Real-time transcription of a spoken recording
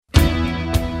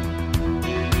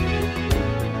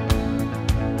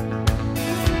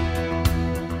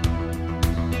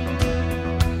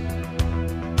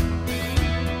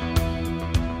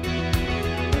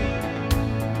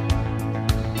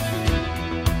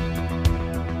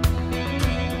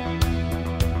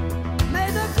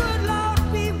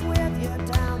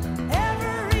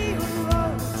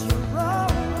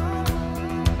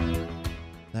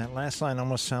text line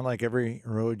almost sound like every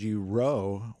road you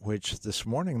row, which this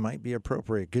morning might be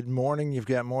appropriate. Good morning. You've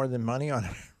got more than money on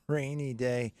a rainy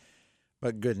day.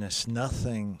 But goodness,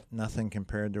 nothing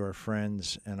compared to our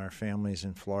friends and our families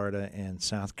in Florida and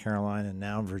South Carolina and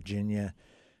now Virginia.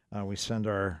 We send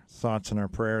our thoughts and our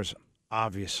prayers,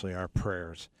 obviously our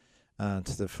prayers,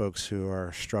 to the folks who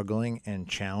are struggling and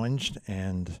challenged.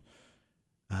 And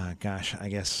I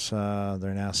guess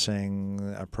they're now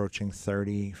saying approaching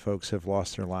 30 folks have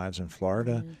lost their lives in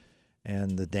Florida. Mm-hmm.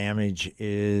 And the damage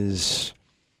is,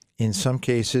 in some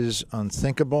cases,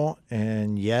 unthinkable.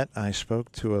 And yet I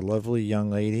spoke to a lovely young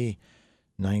lady,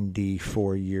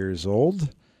 94 years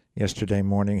old, yesterday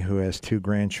morning, who has 2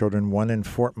 grandchildren, one in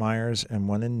Fort Myers and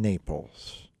one in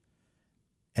Naples.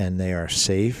 And they are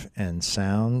safe and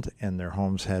sound, and their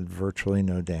homes had virtually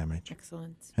no damage.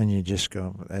 Excellent. And you just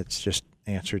go, that's just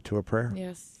answer to a prayer.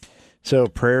 Yes. So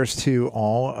prayers to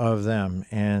all of them,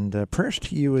 and prayers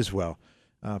to you as well.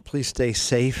 Please stay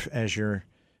safe as you're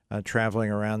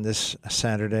traveling around this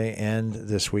Saturday and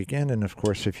this weekend. And, of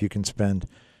course, if you can spend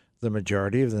the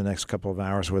majority of the next couple of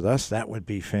hours with us, that would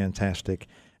be fantastic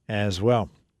as well.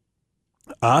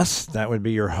 That would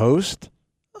be your host,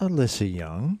 Alyssa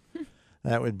Young.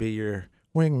 That would be your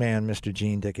wingman, Mr.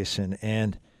 Gene Dickinson.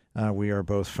 And we are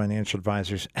both financial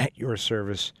advisors at your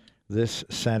service this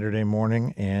Saturday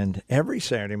morning and every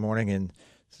Saturday morning in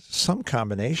some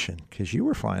combination, because you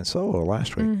were flying solo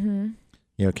last week. Mm-hmm.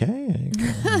 You okay?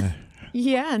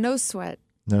 Yeah, no sweat.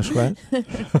 No sweat?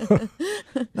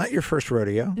 Not your first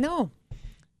rodeo. No.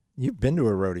 You've been to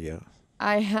a rodeo.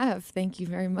 I have. Thank you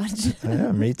very much.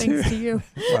 Yeah, me too. Thanks to you.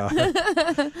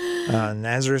 Well,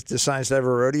 Nazareth decides to have a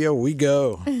rodeo, we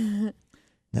go.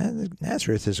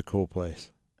 Nazareth is a cool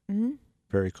place. Mm-hmm.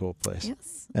 Very cool place.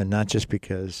 Yes. And not just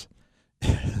because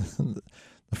the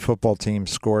football team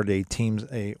scored a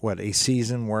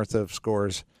season worth of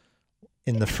scores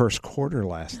in the first quarter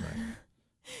last night.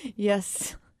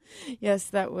 Yes,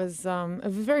 that was a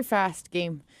very fast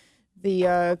game.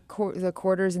 The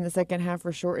quarters in the second half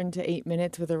were shortened to 8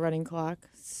 minutes with a running clock,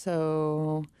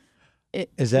 so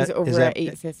it was over at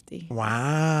 8:50.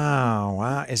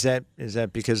 Wow! Is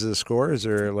that because of the score? Is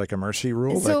there like a mercy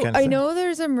rule? So that kind of I thing? know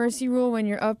there's a mercy rule when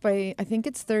you're up by, I think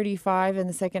it's 35 in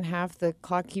the second half. The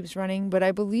clock keeps running, but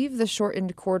I believe the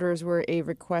shortened quarters were a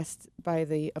request by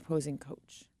the opposing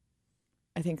coach.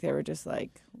 I think they were just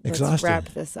like, let's exhausted. Wrap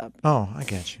this up. Oh, I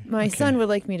get you. My son would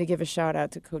like me to give a shout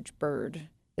out to Coach Bird,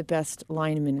 the best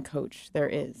lineman coach there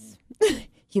is.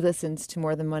 He listens to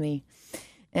More Than Money,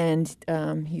 and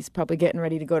he's probably getting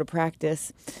ready to go to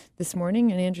practice this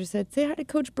morning. And Andrew said, "Say hi to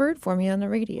Coach Bird for me on the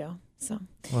radio." So,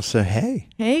 well, so hey,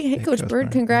 Coach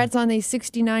Bird, congrats on a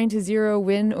 69-0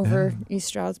 win over East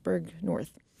Stroudsburg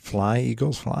North. Fly,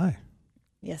 Eagles, fly.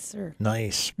 Yes, sir.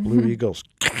 Nice. Blue Eagles.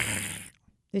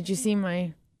 Did you see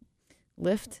my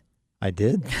lift? I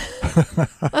did.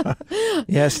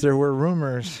 Yes, there were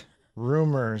rumors,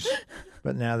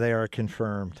 but now they are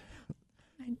confirmed.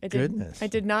 Goodness. I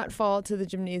did not fall to the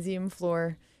gymnasium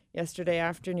floor yesterday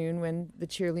afternoon when the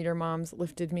cheerleader moms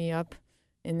lifted me up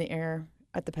in the air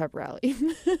at the pep rally.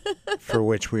 For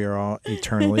which we are all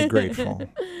eternally grateful.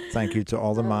 Thank you to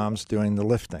all the moms doing the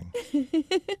lifting.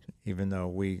 Even though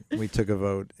we took a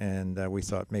vote and we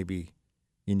thought maybe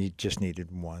you just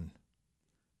needed one.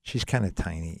 She's kind of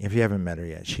tiny. If you haven't met her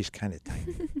yet, she's kind of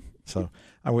tiny. So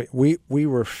we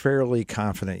were fairly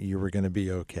confident you were going to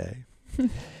be okay.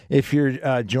 If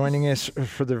you're joining us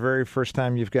for the very first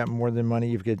time, you've got More Than Money.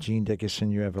 You've got Gene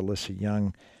Dickinson. You have Alyssa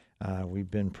Young.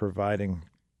 We've been providing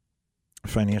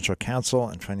financial counsel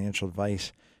and financial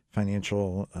advice,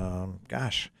 financial,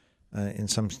 in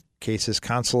some cases,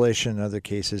 consolation, in other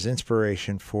cases,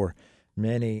 inspiration for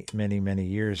many, many, many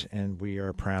years. And we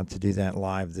are proud to do that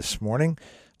live this morning.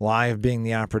 Live being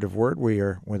the operative word, we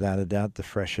are, without a doubt, the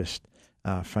freshest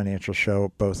financial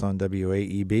show, both on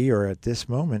WAEB or at this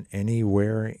moment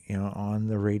anywhere on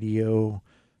the radio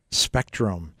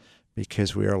spectrum,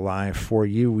 because we are live for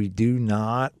you. We do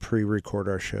not pre-record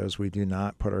our shows. We do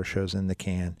not put our shows in the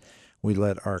can. We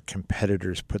let our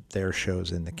competitors put their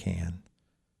shows in the can,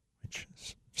 which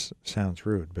sounds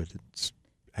rude, but it's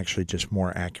actually just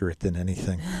more accurate than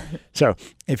anything. So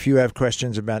if you have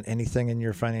questions about anything in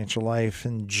your financial life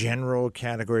and general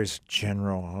categories,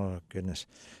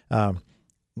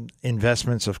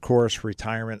 investments, of course,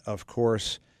 retirement, of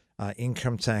course,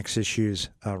 income tax issues,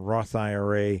 Roth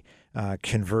IRA,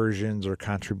 conversions or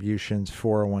contributions,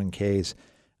 401ks,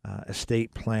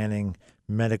 estate planning,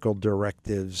 medical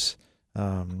directives,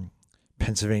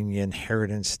 Pennsylvania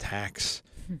inheritance tax,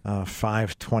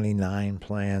 529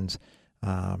 plans,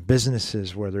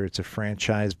 businesses, whether it's a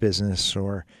franchise business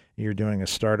or you're doing a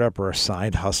startup or a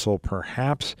side hustle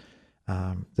perhaps.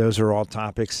 Those are all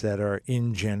topics that are,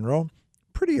 in general,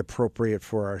 pretty appropriate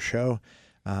for our show.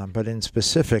 But in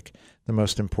specific, the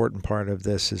most important part of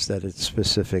this is that it's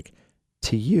specific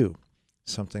to you,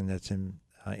 something that's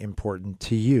important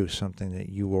to you, something that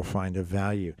you will find of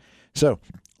value. So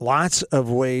lots of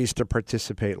ways to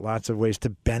participate, lots of ways to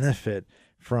benefit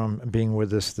from being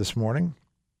with us this morning.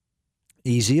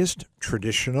 Easiest,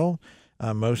 traditional,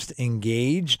 most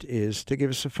engaged is to give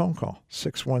us a phone call,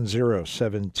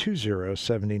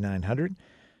 610-720-7900,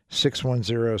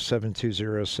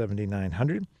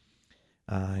 610-720-7900.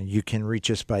 You can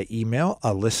reach us by email,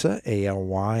 Alyssa,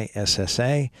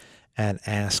 ALYSSA, at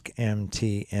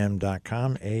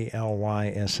askmtm.com,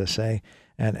 ALYSSA,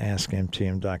 at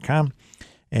askmtm.com,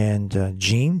 and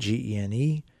Gene,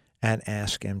 Gene, at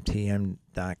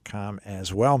askmtm.com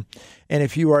as well. And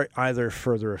if you are either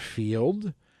further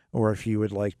afield or if you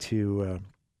would like to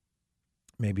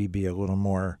maybe be a little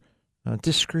more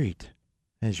discreet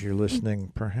as you're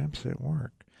listening, perhaps at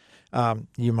work,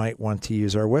 you might want to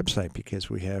use our website, because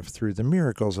we have, through the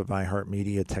miracles of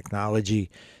iHeartMedia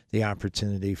technology, the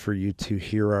opportunity for you to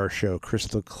hear our show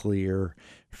crystal clear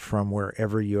from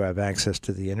wherever you have access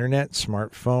to the internet,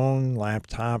 smartphone,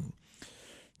 laptop,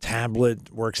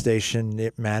 tablet, workstation.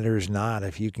 It matters not.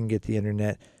 If you can get the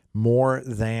internet,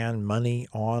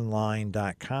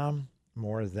 morethanmoneyonline.com,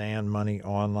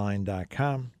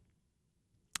 morethanmoneyonline.com.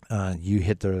 You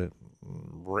hit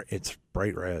it's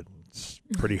bright red. It's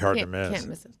pretty hard to miss. Can't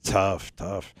miss it. Tough.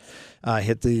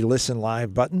 Hit the listen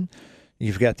live button.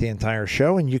 You've got the entire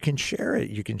show, and you can share it.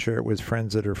 You can share it with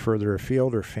friends that are further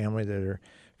afield or family that are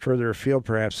further afield.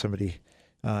 Perhaps somebody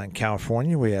in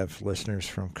California. We have listeners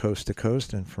from coast to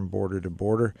coast and from border to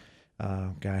border.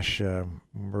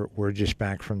 We're just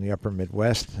back from the upper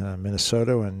Midwest,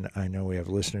 Minnesota, and I know we have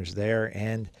listeners there,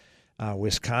 and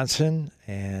Wisconsin,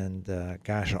 and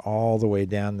all the way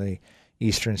down the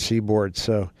eastern seaboard.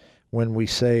 So when we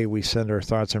say we send our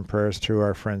thoughts and prayers to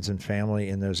our friends and family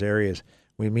in those areas,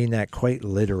 we mean that quite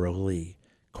literally.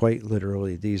 Quite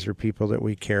literally. These are people that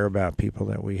we care about, people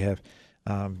that we have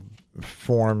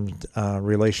formed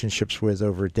relationships with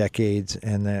over decades,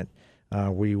 and that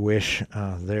we wish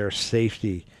their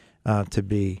safety to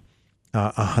be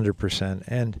 100%.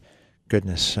 And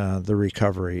goodness, the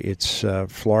recovery. It's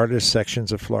Florida,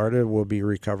 sections of Florida will be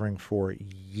recovering for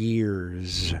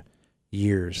years.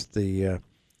 The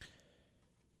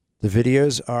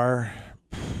videos are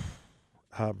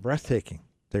breathtaking.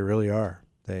 They really are.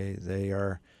 They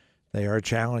are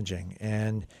challenging,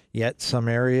 and yet some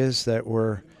areas that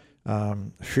were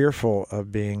fearful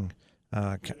of being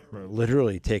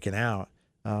literally taken out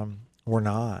were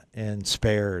not, and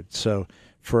spared. So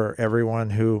for everyone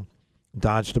who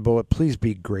dodged a bullet, please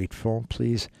be grateful.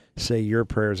 Please say your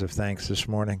prayers of thanks this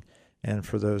morning. And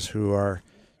for those who are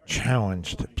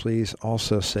challenged, please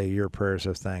also say your prayers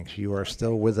of thanks. You are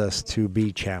still with us to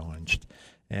be challenged.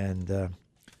 And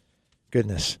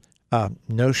goodness,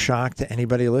 no shock to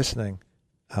anybody listening.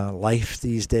 Life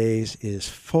these days is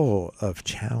full of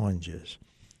challenges.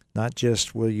 Not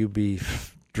just will you be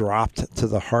dropped to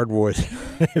the hardwood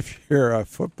if you're a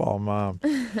football mom,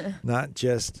 not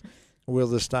just will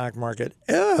the stock market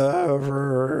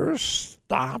ever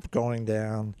stop going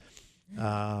down,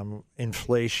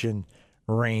 inflation,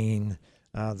 rain.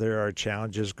 There are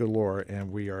challenges galore,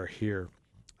 and we are here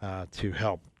to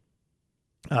help.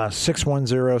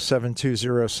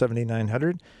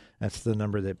 610-720-7900. That's the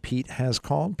number that Pete has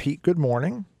called. Pete, good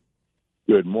morning.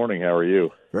 Good morning. How are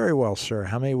you? Very well, sir.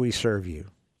 How may we serve you?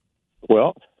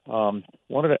 Well,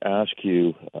 wanted to ask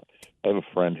you, I have a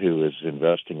friend who is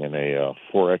investing in a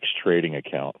Forex trading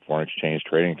account, foreign exchange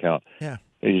trading account. Yeah.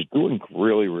 He's doing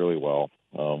really, really well.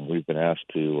 We've been asked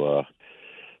to,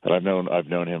 and I've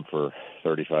known him for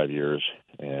 35 years,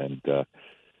 and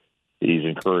he's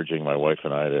encouraging my wife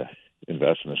and I to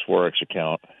invest in this Forex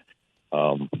account.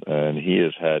 And he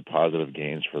has had positive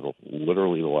gains for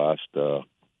literally the last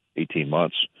 18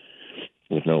 months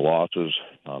with no losses.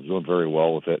 Doing very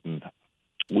well with it, and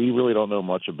we really don't know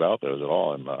much about those at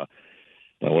all. And my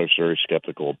wife's very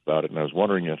skeptical about it, and I was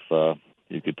wondering if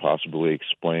you could possibly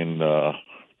explain a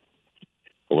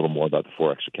little more about the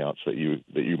Forex accounts that you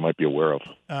might be aware of.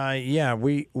 Yeah,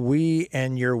 we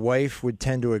and your wife would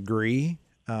tend to agree.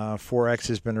 Forex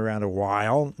has been around a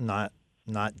while, not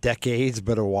decades,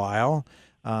 but a while.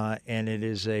 And it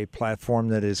is a platform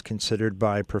that is considered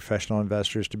by professional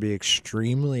investors to be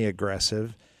extremely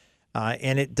aggressive.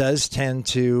 And it does tend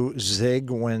to zig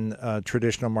when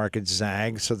traditional markets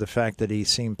zag. So the fact that he's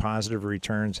seen positive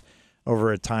returns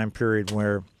over a time period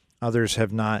where others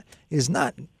have not is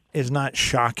not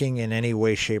shocking in any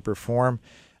way, shape, or form.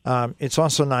 It's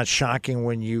also not shocking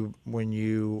when you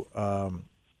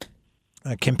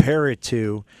compare it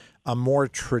to a more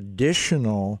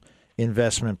traditional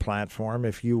investment platform.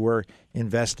 If you were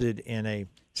invested in a,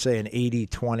 say, an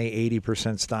 80-20,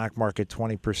 80% stock market,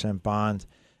 20% bond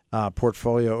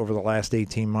portfolio over the last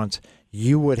 18 months,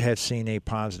 you would have seen a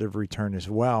positive return as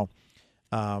well,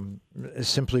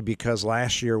 simply because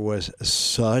last year was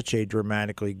such a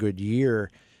dramatically good year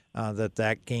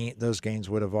those gains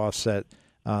would have offset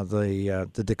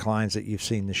the declines that you've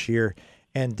seen this year.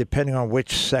 And depending on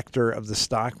which sector of the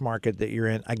stock market that you're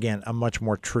in, again, a much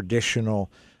more traditional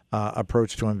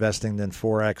approach to investing than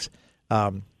Forex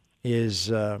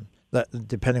is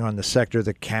depending on the sector,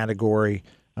 the category,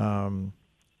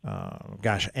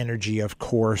 energy, of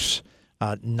course,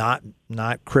 not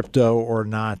crypto or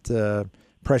not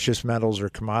precious metals or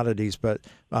commodities, but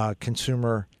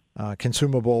consumables.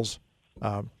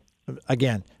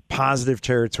 Again, positive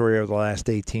territory over the last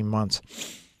 18 months.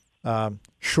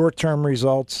 Short-term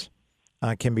results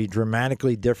can be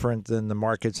dramatically different than the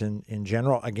markets in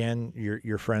general. Again,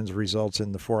 your friend's results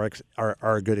in the Forex are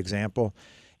a good example.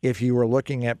 If you were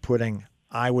looking at putting,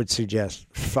 I would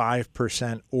suggest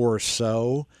 5% or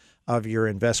so of your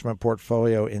investment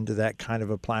portfolio into that kind of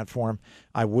a platform,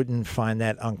 I wouldn't find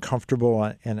that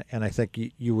uncomfortable. And I think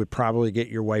you would probably get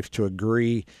your wife to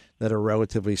agree that a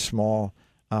relatively small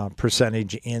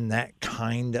percentage in that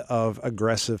kind of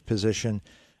aggressive position,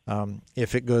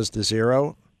 if it goes to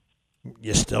zero,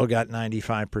 you still got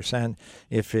 95%.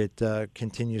 If it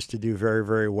continues to do very,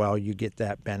 very well, you get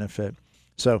that benefit.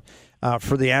 So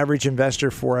for the average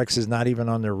investor, Forex is not even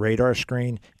on their radar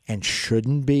screen and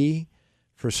shouldn't be.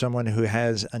 For someone who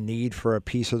has a need for a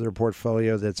piece of their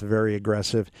portfolio that's very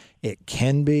aggressive, it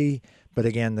can be. But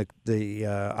again, the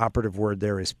operative word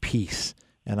there is peace.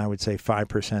 And I would say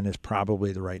 5% is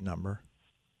probably the right number.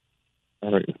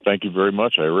 All right. Thank you very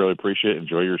much. I really appreciate it.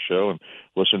 Enjoy your show and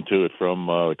listen to it from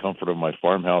the comfort of my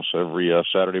farmhouse every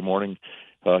Saturday morning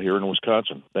here in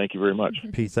Wisconsin. Thank you very much.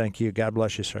 Pete, thank you. God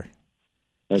bless you, sir.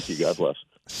 Thank you. God bless.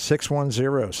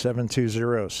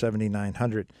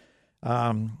 610-720-7900.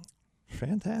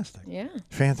 Fantastic. Yeah.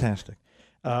 Fantastic.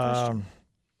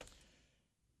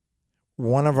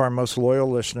 One of our most loyal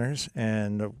listeners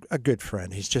and a good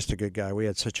friend. He's just a good guy. We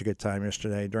had such a good time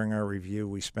yesterday. During our review,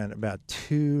 we spent about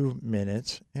 2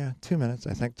 minutes, I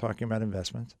think, talking about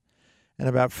investments, and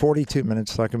about 42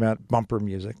 minutes talking about bumper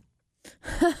music.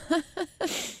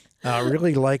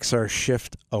 Really likes our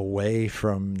shift away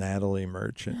from Natalie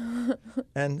Merchant,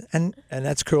 and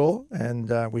that's cool.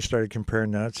 And we started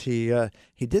comparing notes. He did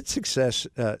He did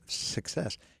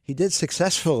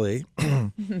successfully.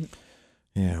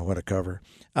 Yeah, what a cover.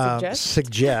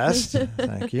 Suggest.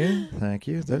 Thank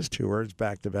you. Those two words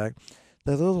back to back.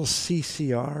 The little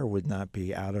CCR would not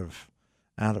be out of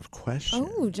question.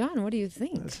 Oh, John, what do you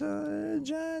think? John,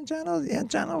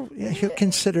 he'll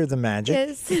consider the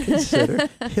magic. Yes.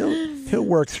 He'll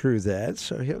work through that.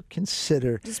 So he'll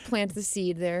consider. Just plant the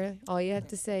seed there. All you have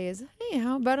to say is, "Hey,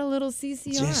 how about a little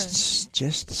CCR?"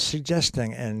 Just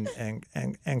suggesting. And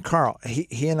Carl,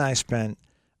 he and I spent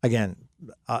again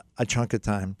a chunk of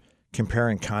time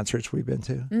comparing concerts we've been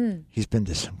to. He's been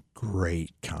to some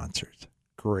great concerts.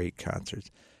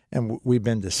 And we've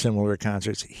been to similar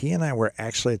concerts. He and I were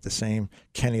actually at the same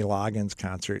Kenny Loggins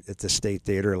concert at the State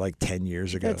Theater like 10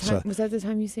 years ago. Was that the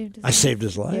time you saved his life? I saved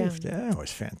his life. Yeah, it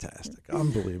was fantastic.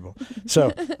 Unbelievable.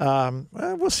 So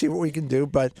we'll see what we can do.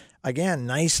 But again,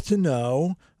 nice to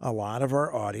know a lot of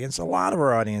our audience,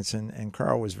 and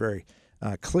Carl was very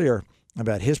clear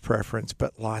about his preference,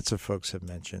 but lots of folks have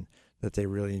mentioned that they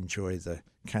really enjoy the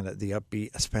kind of the upbeat,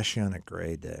 especially on a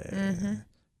gray day. Mm-hmm.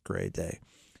 Gray day.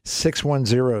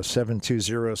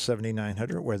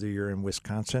 610-720-7900, whether you're in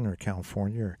Wisconsin or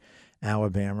California or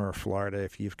Alabama or Florida,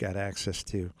 if you've got access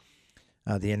to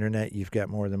the internet, you've got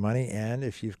more than money. And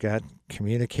if you've got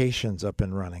communications up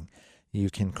and running, you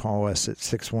can call us at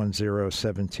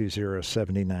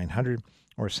 610-720-7900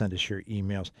 or send us your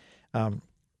emails.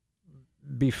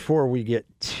 Before we get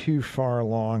too far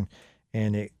along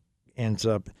and it ends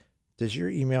up, does your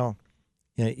email,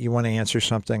 you want to answer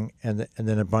something and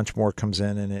then a bunch more comes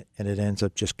in and it ends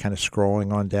up just kind of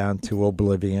scrolling on down to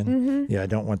oblivion? Mm-hmm. Yeah, I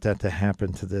don't want that to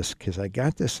happen to this because I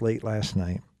got this late last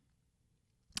night.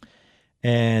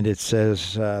 And it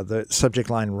says, the subject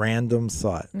line, random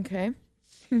thought. Okay.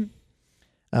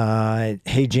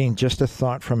 Hey, Gene, just a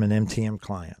thought from an MTM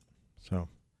client. So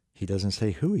he doesn't say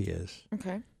who he is.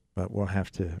 Okay. But we'll have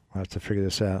to figure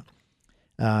this out.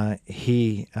 I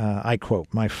quote,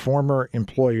 my former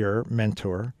employer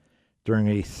mentor during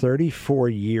a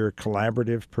 34-year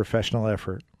collaborative professional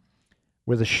effort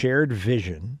with a shared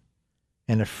vision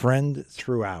and a friend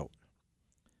throughout,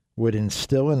 would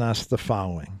instill in us the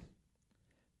following: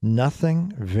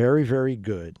 nothing very, very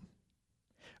good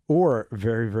or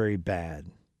very, very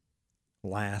bad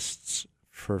lasts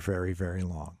for very, very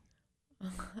long.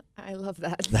 I love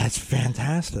that. That's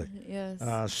fantastic.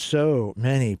 Yes. So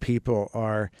many people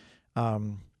are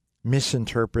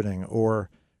misinterpreting or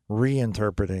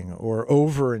reinterpreting or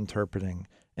overinterpreting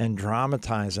and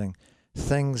dramatizing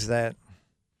things that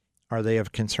are they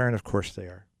of concern? Of course they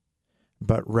are.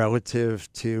 But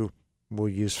relative to, we'll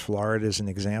use Florida as an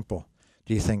example.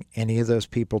 Do you think any of those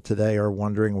people today are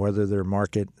wondering whether their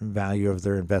market value of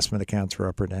their investment accounts are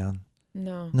up or down?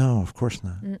 No. No, of course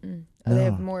not. Mm-mm. No. They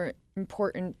have more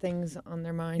important things on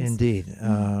their minds. Indeed.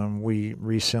 We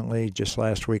recently, just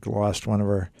last week, lost one of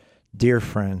our dear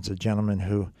friends, a gentleman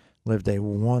who lived a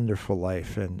wonderful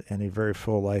life and a very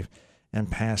full life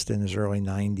and passed in his early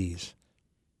 90s.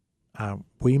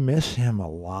 We miss him a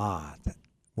lot.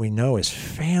 We know his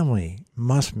family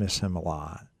must miss him a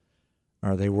lot.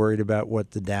 Are they worried about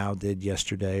what the Dow did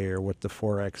yesterday or what the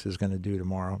Forex is going to do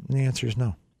tomorrow? And the answer is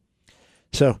no.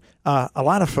 So a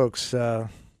lot of folks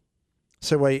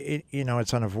say, well,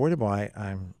 it's unavoidable.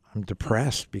 I'm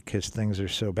depressed because things are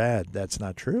so bad. That's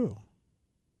not true.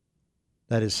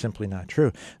 That is simply not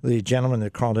true. The gentleman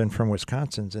that called in from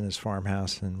Wisconsin's in his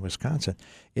farmhouse in Wisconsin,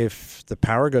 if the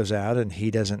power goes out and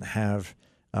he doesn't have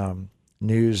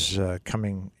news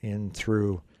coming in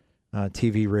through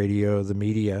TV, radio, the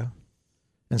media,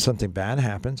 and something bad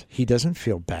happens, he doesn't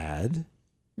feel bad.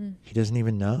 He doesn't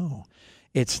even know.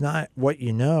 It's not what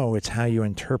you know, it's how you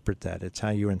interpret that. It's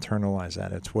how you internalize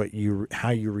that. It's how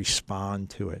you respond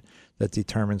to it that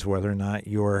determines whether or not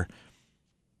you're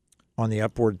on the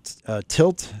upward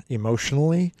tilt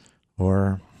emotionally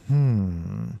or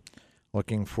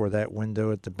looking for that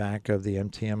window at the back of the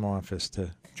MTM office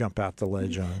to jump out the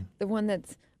ledge on. The one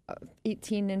that's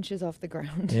 18 inches off the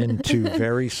ground. Into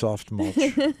very soft mulch.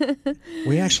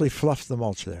 We actually fluffed the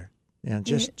mulch there. Yeah,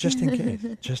 just in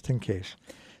case. Just in case.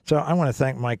 So I want to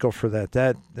thank Michael for that.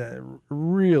 That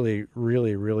really,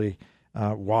 really, really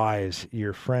wise.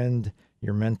 Your friend,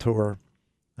 your mentor,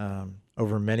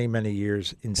 over many, many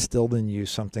years, instilled in you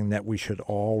something that we should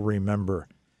all remember.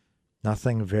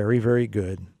 Nothing very, very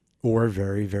good or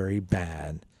very, very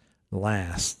bad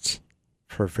lasts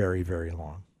for very, very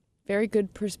long. Very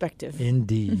good perspective.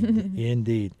 Indeed.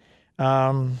 Indeed.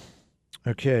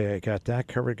 Okay, I got that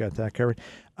covered.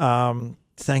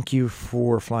 Thank you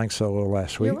for flying solo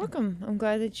last week. You're welcome. I'm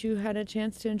glad that you had a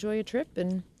chance to enjoy a trip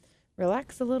and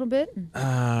relax a little bit.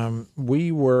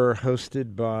 We were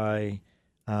hosted by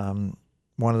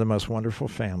one of the most wonderful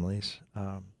families.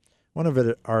 One of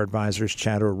our advisors,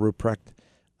 Chad Ruprecht,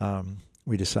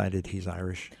 we decided he's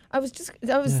Irish. I was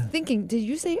thinking, did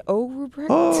you say Ruprecht?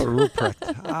 Oh, Ruprecht.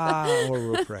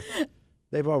 Ruprecht.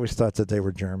 They've always thought that they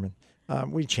were German.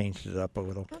 We changed it up a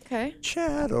little. Okay.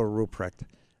 Chad Ruprecht.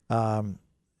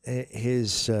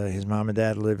 His mom and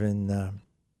dad live in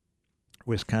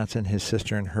Wisconsin. His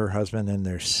sister and her husband and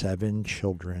their 7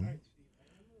 children.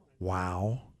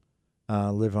 Wow.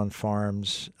 Live on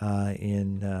farms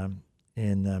in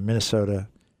Minnesota.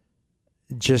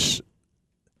 Just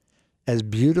as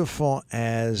beautiful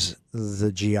as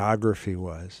the geography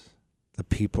was, the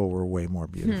people were way more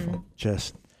beautiful.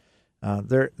 Just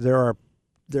there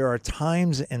are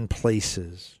times and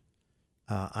places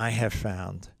I have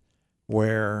found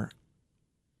where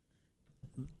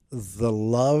the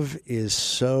love is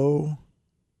so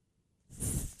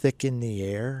thick in the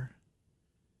air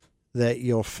that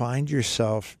you'll find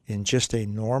yourself in just a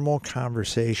normal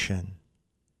conversation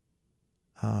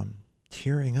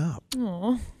tearing up.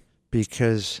 Aww.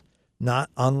 Because not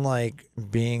unlike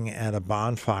being at a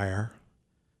bonfire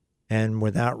and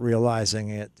without realizing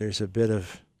it, there's a bit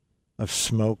of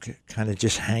smoke kind of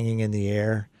just hanging in the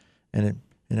air and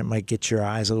it might get your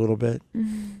eyes a little bit.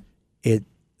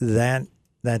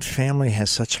 That family has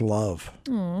such love.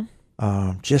 Aww.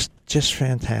 Just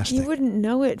fantastic. You wouldn't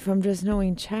know it from just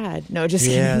knowing Chad. No, just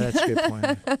kidding. Yeah, that's a good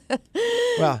point.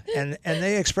 Well, and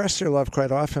they express their love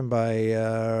quite often by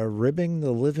ribbing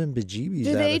the living bejeebies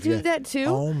Do out they of do you. that too?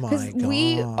 Oh my God. Because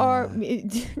we are.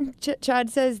 Chad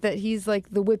says that he's like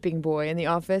the whipping boy in the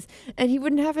office, and he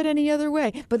wouldn't have it any other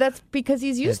way. But that's because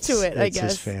he's used to it, I guess.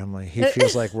 It's his family. He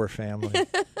feels like we're family.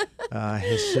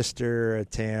 His sister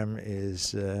Tam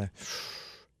is,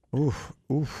 oof.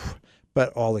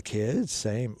 But all the kids,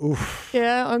 same. Oof.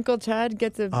 Yeah, Uncle Chad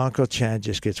gets a. Uncle Chad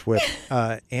just gets whipped.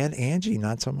 Aunt Angie,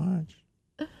 not so much.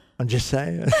 I'm just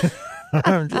saying.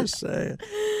 I'm just saying.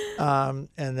 And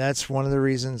that's one of the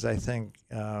reasons I think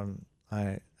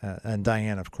and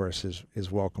Diane, of course, is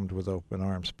welcomed with open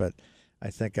arms. But I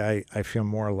think I feel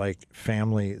more like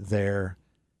family there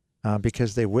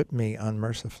because they whip me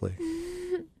unmercifully.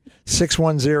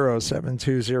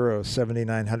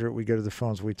 610-720-7900. We go to the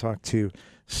phones. We talk to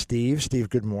Steve. Steve,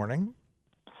 good morning.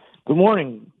 Good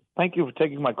morning. Thank you for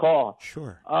taking my call.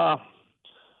 Sure. I'm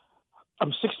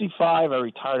 65. I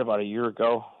retired about a year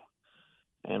ago,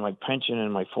 and my pension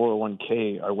and my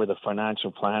 401k are with a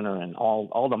financial planner, and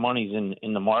all the money's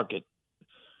in the market,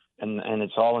 and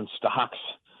it's all in stocks.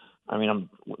 I mean,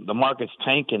 the market's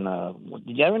tanking. Do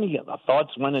you have any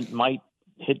thoughts when it might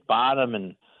hit bottom?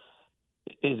 And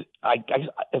if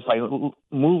I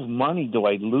move money, do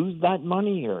I lose that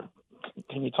money, or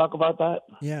can you talk about that?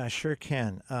 Yeah, I sure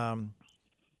can.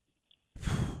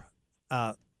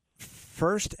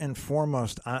 First and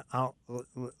foremost,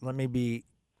 let me be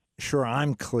sure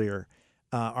I'm clear.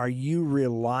 Are you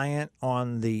reliant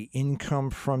on the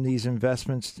income from these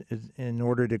investments in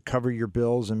order to cover your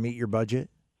bills and meet your budget?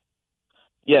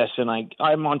 Yes, and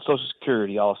I'm on Social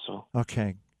Security also.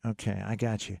 Okay, I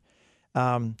got you.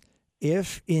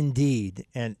 If indeed,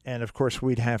 and of course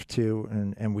we'd have to,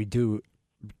 and we do,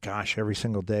 gosh, every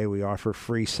single day we offer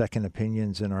free second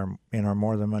opinions in our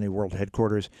More Than Money World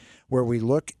headquarters, where we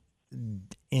look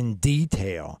in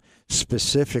detail,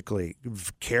 specifically,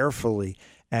 carefully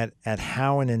at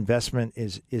how an investment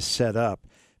is set up.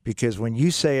 Because when you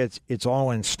say it's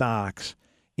all in stocks,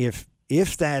 if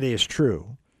that is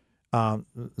true,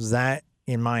 that,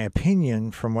 in my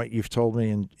opinion, from what you've told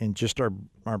me in just our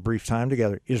brief time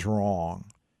together, is wrong.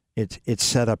 It's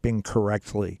set up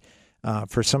incorrectly.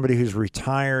 For somebody who's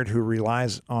retired, who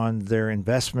relies on their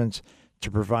investments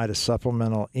to provide a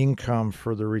supplemental income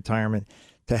for their retirement,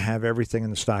 to have everything in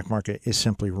the stock market is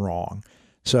simply wrong.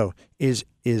 So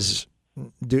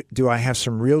do I have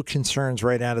some real concerns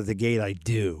right out of the gate? I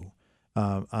do.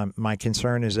 My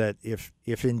concern is that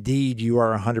if indeed you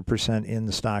are 100% in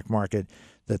the stock market,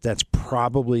 that's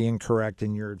probably incorrect,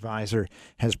 and your advisor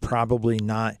has probably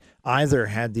not either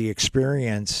had the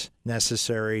experience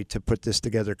necessary to put this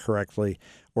together correctly,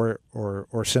 or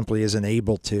simply isn't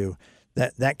able to.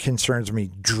 That concerns me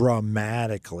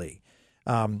dramatically.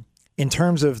 In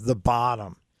terms of the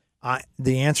bottom,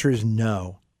 the answer is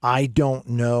no. I don't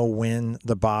know when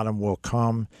the bottom will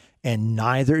come, and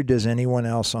neither does anyone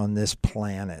else on this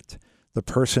planet. The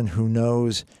person who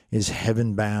knows is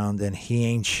heaven bound, and he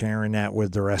ain't sharing that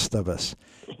with the rest of us.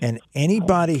 And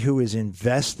anybody who is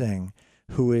investing,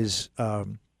 who is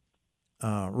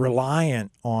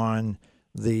reliant on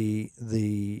the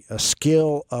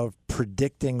skill of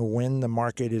predicting when the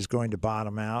market is going to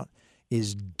bottom out,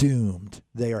 is doomed.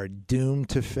 They are doomed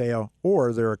to fail,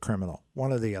 or they're a criminal,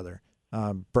 one or the other.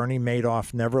 Bernie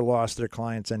Madoff never lost their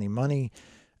clients any money,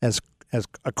 as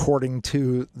according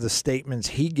to the statements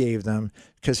he gave them,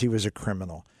 because he was a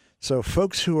criminal. So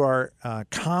folks who are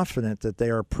confident that they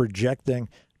are predicting,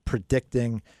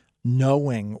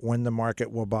 knowing when the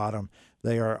market will bottom,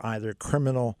 they are either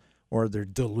criminal or they're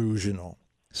delusional.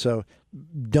 So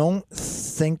don't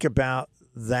think about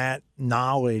that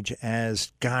knowledge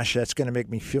as, gosh, that's going to make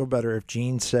me feel better if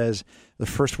Gene says the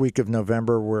first week of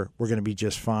November we're going to be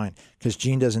just fine, because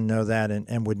Gene doesn't know that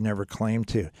and would never claim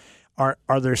to.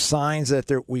 Are there signs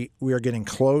that we are getting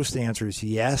close? The answer is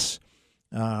yes.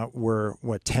 We're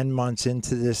 10 months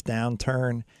into this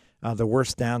downturn. The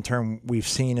worst downturn we've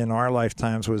seen in our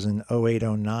lifetimes was in 08,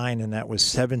 09, and that was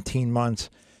 17 months.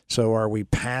 So are we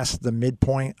past the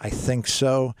midpoint? I think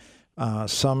so.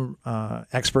 Some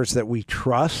experts that we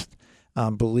trust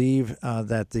believe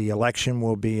that the election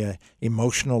will be an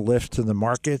emotional lift to the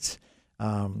markets.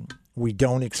 We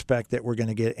don't expect that we're going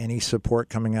to get any support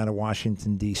coming out of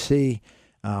Washington, D.C.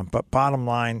 But bottom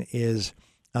line is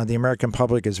the American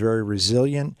public is very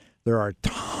resilient. There are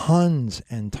tons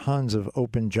and tons of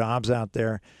open jobs out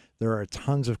there. There are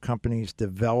tons of companies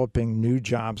developing new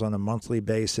jobs on a monthly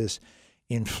basis.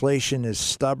 Inflation is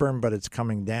stubborn, but it's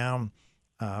coming down.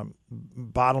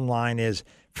 Bottom line is,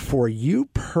 for you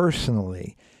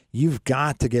personally, you've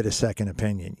got to get a second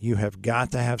opinion. You have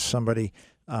got to have somebody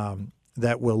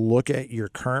that will look at your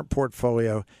current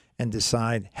portfolio and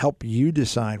help you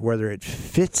decide whether it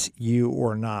fits you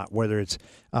or not, whether it's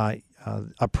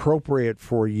appropriate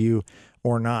for you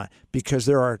or not, because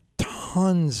there are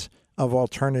tons of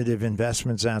alternative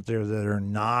investments out there that are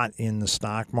not in the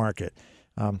stock market.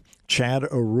 Chad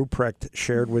O'Ruprecht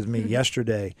shared with me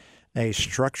yesterday a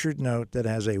structured note that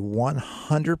has a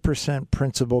 100%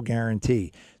 principal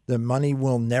guarantee. The money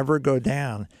will never go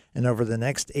down, and over the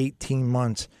next 18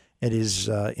 months, it is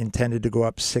intended to go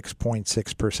up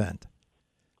 6.6%.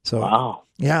 So, wow.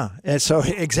 Yeah, and so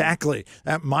exactly.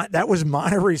 That was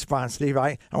my response, Steve.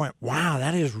 I went, wow,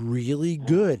 that is really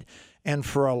good. And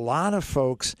for a lot of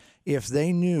folks, if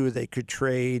they knew they could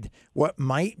trade what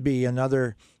might be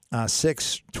another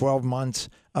 6, 12 months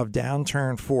of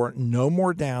downturn for no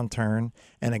more downturn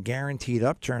and a guaranteed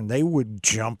upturn, they would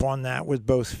jump on that with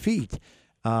both feet.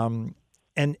 And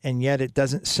yet it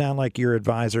doesn't sound like your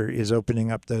advisor is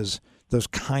opening up those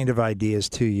kind of ideas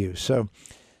to you. So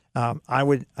I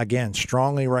would, again,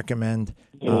 strongly recommend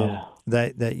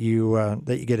that you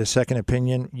get a second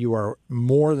opinion. You are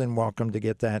more than welcome to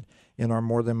get that in our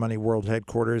More Than Money World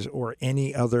headquarters or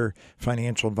any other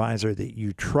financial advisor that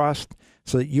you trust,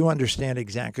 so that you understand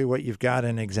exactly what you've got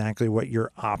and exactly what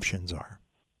your options are.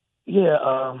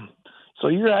 Yeah. So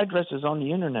your address is on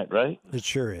the internet, right? It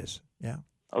sure is. Yeah.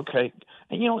 Okay.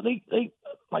 And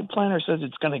my planner says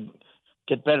it's going to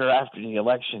get better after the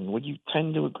election. Would you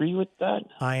tend to agree with that?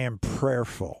 I am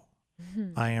prayerful.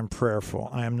 I am prayerful.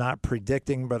 I am not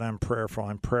predicting, but I'm prayerful.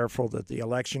 I'm prayerful that the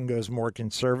election goes more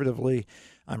conservatively.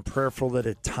 I'm prayerful that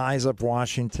it ties up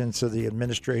Washington so the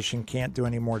administration can't do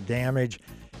any more damage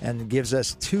and gives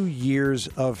us 2 years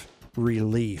of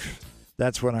relief.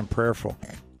 That's what I'm prayerful.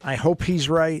 I hope he's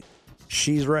right,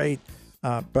 she's right,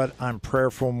 but I'm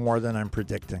prayerful more than I'm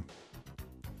predicting.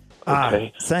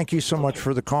 Okay. Thank you so much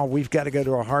for the call. We've got to go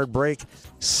to a hard break.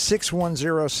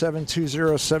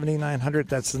 610-720-7900.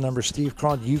 That's the number Steve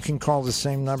called. You can call the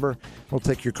same number. We'll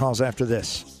take your calls after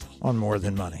this on More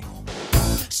Than Money.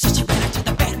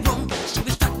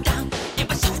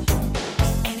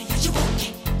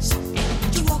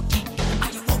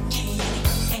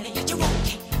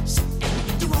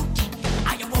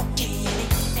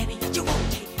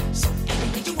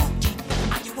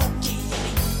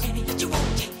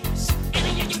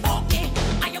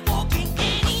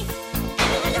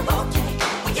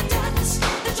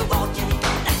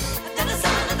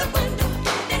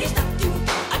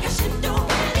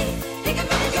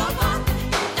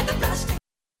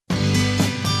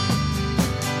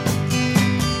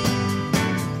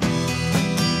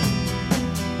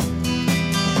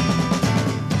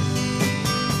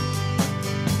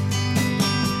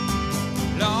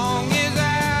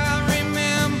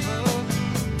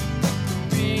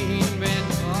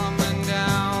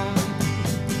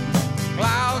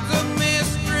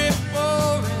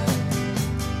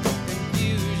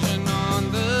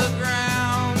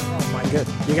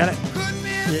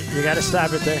 You got to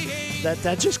stop it there.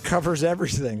 That just covers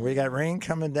everything. We got rain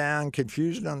coming down,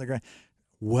 confusion on the ground.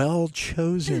 Well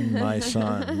chosen, my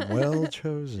son. Well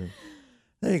chosen.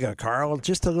 There you go, Carl.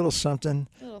 Just a little something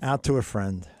out to a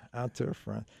friend. Out to a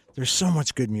friend. There's so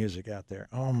much good music out there.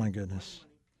 Oh, my goodness.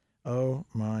 Oh,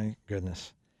 my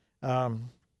goodness.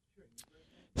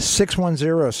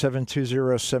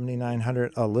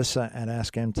 610-720-7900, Alyssa at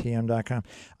AskMTM.com.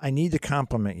 I need to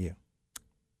compliment you.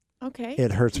 Okay.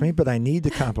 It hurts me, but I need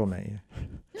to compliment you.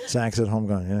 Zach's at home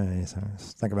going, yeah,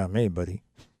 think about me, buddy.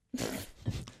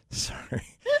 Sorry.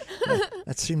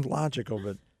 That seemed logical,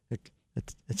 but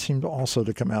it seemed also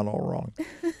to come out all wrong.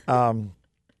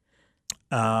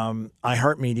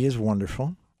 iHeartMedia is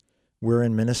wonderful. We're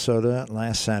in Minnesota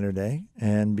last Saturday,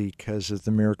 and because of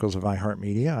the miracles of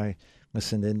iHeartMedia, I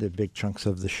listened into big chunks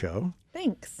of the show.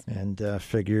 Thanks. And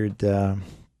figured...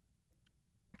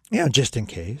 just in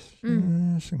case.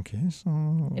 Just in case.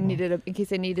 In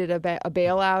case I needed a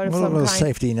bailout of some kind. A little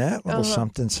safety net, a little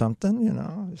something,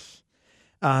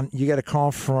 You got a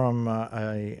call from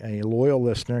a loyal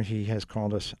listener. He has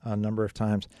called us a number of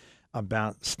times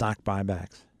about stock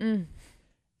buybacks.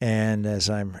 And as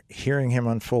I'm hearing him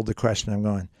unfold the question, I'm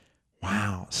going,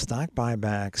 wow, stock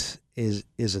buybacks is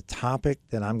a topic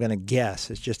that I'm going to guess,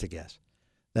 it's just a guess,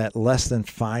 that less than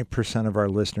 5% of our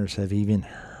listeners have even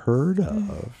heard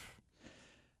of.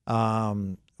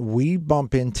 We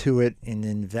bump into it in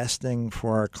investing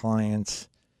for our clients,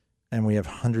 and we have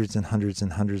hundreds and hundreds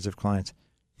and hundreds of clients.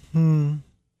 3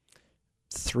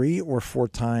 or 4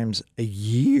 times a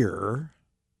year.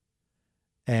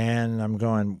 And I'm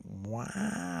going,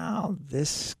 wow,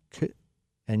 this could,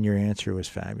 and your answer was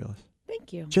fabulous.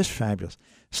 Thank you. Just fabulous.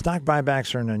 Stock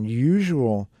buybacks are an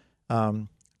unusual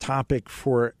topic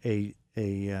for an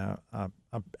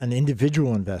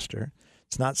individual investor.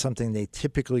 It's not something they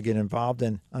typically get involved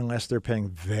in unless they're paying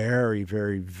very,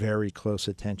 very, very close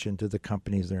attention to the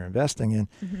companies they're investing in.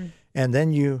 And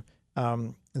then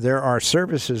there are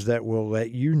services that will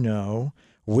let you know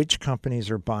which companies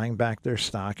are buying back their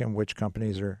stock and which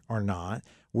companies are not,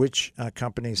 which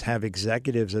companies have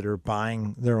executives that are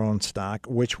buying their own stock,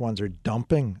 which ones are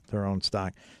dumping their own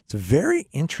stock. It's a very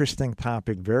interesting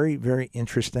topic, very, very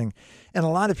interesting. And a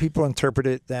lot of people interpret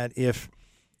it that if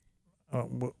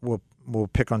we'll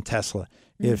pick on Tesla.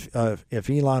 If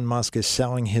Elon Musk is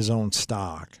selling his own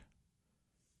stock,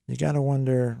 you got to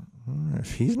wonder,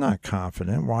 If he's not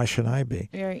confident, why should I be?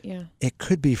 Right, yeah. It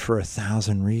could be for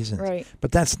 1,000 reasons. Right.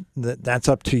 But that's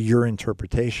up to your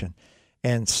interpretation.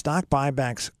 And stock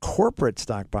buybacks, corporate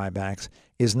stock buybacks,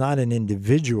 is not an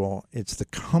individual. It's the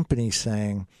company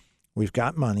saying, we've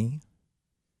got money.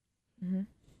 Mm-hmm.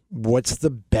 What's the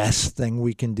best thing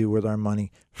we can do with our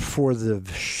money for the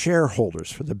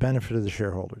shareholders, for the benefit of the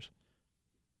shareholders?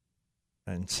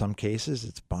 In some cases,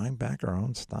 it's buying back our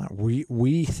own stock.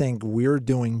 We think we're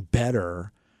doing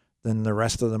better than the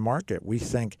rest of the market. We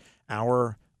think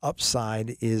our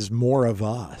upside is more of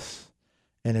us.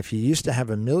 And if you used to have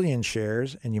 1 million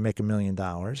shares and you make $1 million,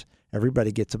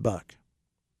 everybody gets $1.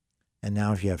 And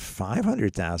now if you have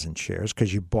 500,000 shares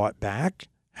because you bought back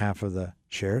half of the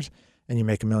shares and you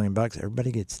make $1 million,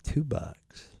 everybody gets $2.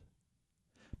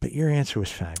 But your answer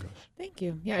was fabulous. Thank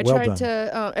you. Yeah, I Well tried done.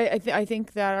 to. I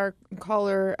think that our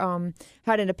caller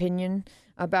had an opinion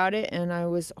about it, and I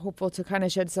was hopeful to kind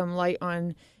of shed some light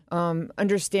on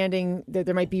understanding that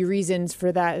there might be reasons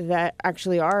for that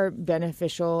actually are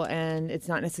beneficial, and it's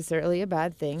not necessarily a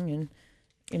bad thing. And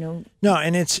No,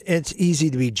 and it's easy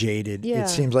to be jaded. Yeah. It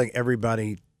seems like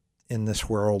everybody in this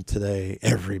world today,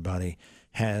 everybody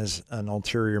has an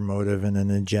ulterior motive and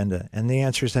an agenda. And the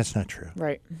answer is that's not true.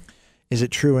 right. Is it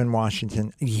true in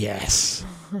Washington? Yes.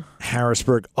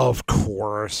 Harrisburg, of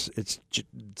course. It's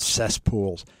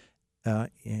cesspools.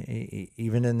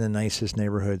 Even in the nicest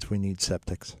neighborhoods, we need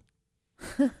septics,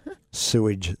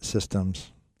 sewage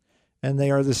systems. And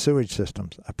they are the sewage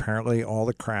systems. Apparently, all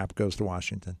the crap goes to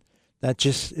Washington. That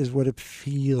just is what it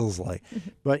feels like.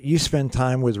 But you spend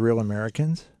time with real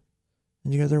Americans,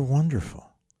 and you go, they're wonderful,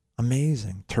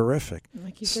 amazing, terrific.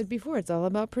 Like you said before, it's all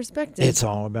about perspective. It's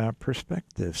all about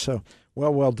perspective. So,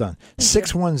 well done.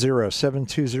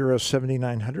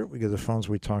 610-720-7900. We go to the phones.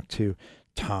 We talk to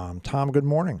Tom. Tom, good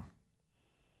morning.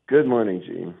 Good morning,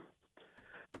 Gene.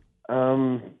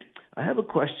 I have a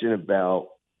question about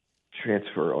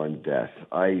transfer on death.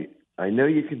 I know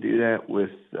you can do that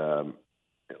with a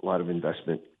lot of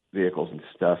investment vehicles and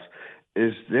stuff.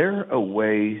 Is there a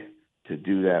way to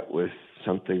do that with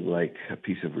something like a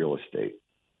piece of real estate?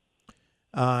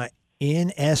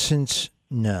 In essence,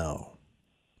 no.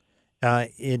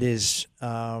 It is,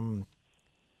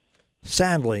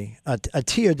 sadly, a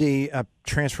TOD, a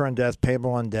transfer on death,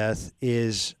 payable on death,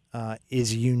 is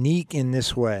unique in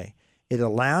this way. It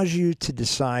allows you to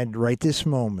decide right this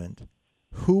moment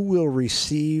who will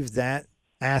receive that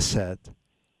asset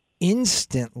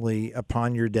instantly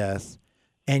upon your death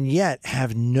and yet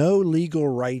have no legal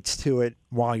rights to it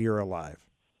while you're alive.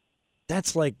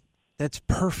 That's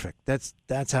perfect. That's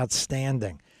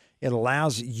outstanding. It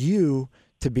allows you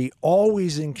to be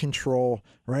always in control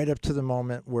right up to the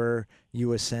moment where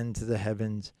you ascend to the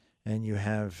heavens and you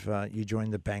have you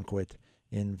join the banquet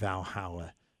in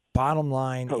Valhalla. Bottom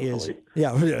line is,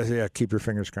 yeah, keep your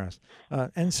fingers crossed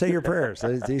and say your prayers.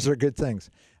 These are good things.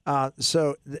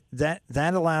 So that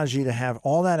allows you to have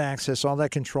all that access, all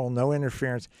that control, no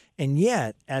interference, and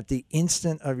yet at the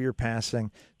instant of your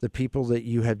passing, the people that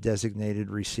you have designated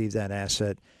receive that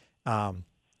asset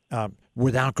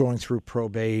without going through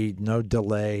probate, no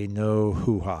delay, no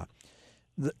hoo-ha.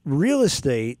 The real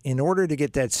estate, in order to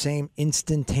get that same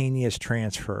instantaneous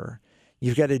transfer,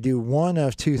 you've got to do one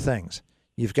of two things.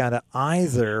 You've got to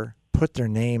either put their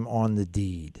name on the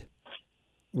deed,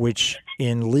 which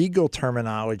in legal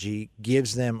terminology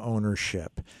gives them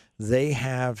ownership. They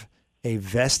have a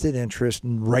vested interest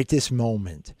right this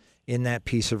moment in that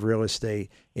piece of real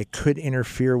estate. It could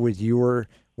interfere with your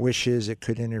wishes. It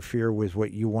could interfere with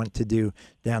what you want to do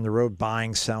down the road,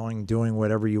 buying, selling, doing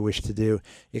whatever you wish to do.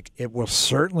 It will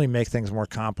certainly make things more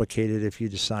complicated if you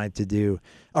decide to do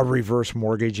a reverse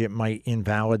mortgage. It might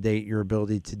invalidate your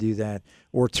ability to do that,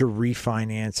 or to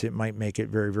refinance. It might make it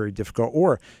very, very difficult.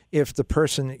 Or if the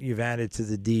person that you've added to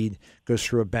the deed goes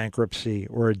through a bankruptcy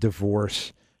or a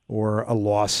divorce or a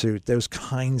lawsuit, those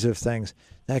kinds of things,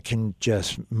 that can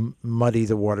just muddy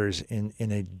the waters in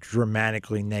a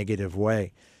dramatically negative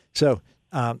way. So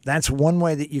that's one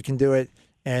way that you can do it,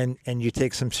 and you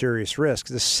take some serious risk.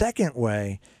 The second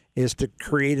way is to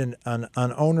create an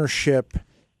ownership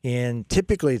in,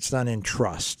 typically it's done in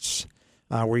trusts,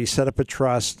 where you set up a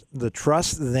trust. The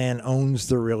trust then owns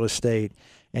the real estate,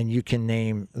 and you can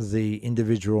name the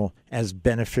individual as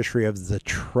beneficiary of the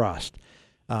trust.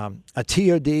 A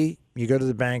TOD, you go to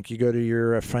the bank, you go to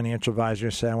your financial advisor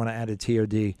and say, I want to add a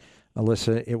TOD.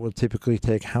 Alyssa, it will typically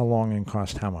take how long and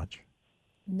cost how much?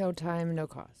 No time, no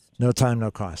cost. No time,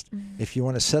 no cost. Mm-hmm. If you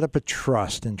want to set up a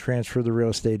trust and transfer the real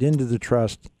estate into the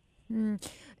trust,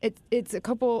 it's a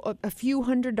few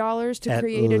 $100s to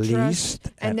create a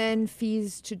trust, and then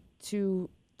fees to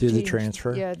do the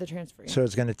transfer? Yeah, the transfer. Yeah. So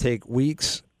it's going to take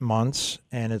weeks, months,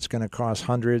 and it's going to cost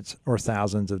hundreds or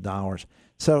thousands of dollars.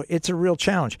 So it's a real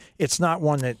challenge. It's not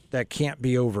one that can't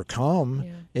be overcome.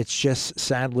 Yeah. It's just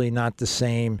sadly not the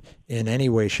same in any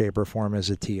way, shape, or form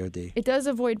as a TOD. It does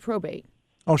avoid probate.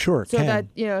 Oh, sure. So can. that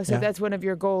Yeah. that's one of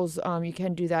your goals. You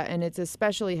can do that, and it's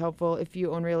especially helpful if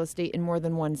you own real estate in more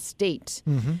than one state,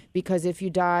 because if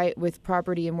you die with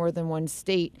property in more than one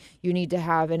state, you need to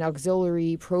have an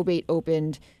auxiliary probate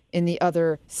opened in the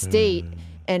other state.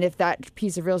 And if that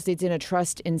piece of real estate's in a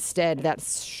trust instead, that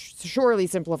surely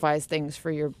simplifies things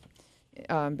for your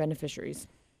beneficiaries.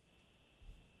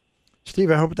 Steve,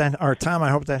 Tom, I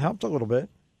hope that helped a little bit.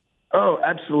 Oh,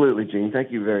 absolutely, Gene.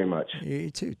 Thank you very much. You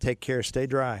too. Take care. Stay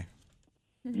dry.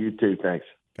 You too. Thanks.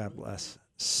 God bless.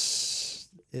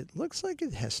 It looks like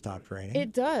it has stopped raining.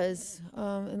 It does.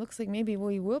 It looks like maybe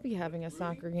we will be having a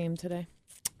soccer game today.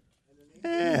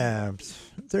 Yeah,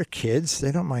 they're kids.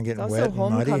 They don't mind getting It's wet also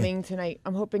and muddy. homecoming tonight.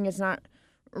 I'm hoping it's not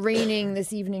raining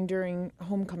this evening during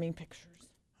homecoming pictures.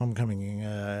 Homecoming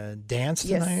dance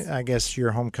Yes. tonight? I guess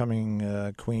your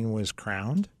homecoming queen was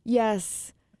crowned.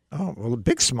 Yes. Oh, well, a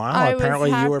big smile. I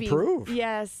Apparently was you happy. approve.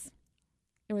 Yes.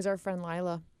 It was our friend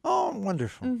Lila. Oh,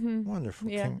 wonderful. Mm-hmm. Wonderful.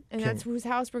 Yeah. That's whose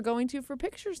house we're going to for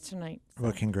pictures tonight.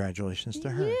 Well, congratulations to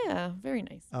her. Yeah, very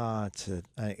nice. It's an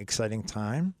exciting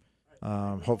time.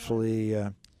 Hopefully,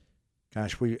 I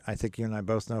think you and I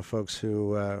both know folks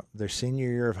who their senior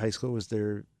year of high school was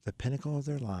the pinnacle of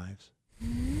their lives.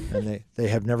 And they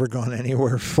have never gone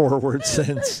anywhere forward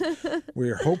since.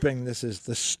 We're hoping this is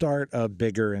the start of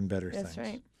bigger and better That's things.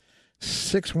 right.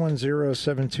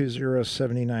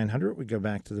 610-720-7900. We go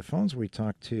back to the phones. We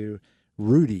talk to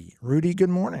Rudy. Rudy,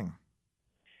 good morning.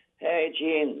 Hey,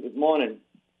 Gene. Good morning.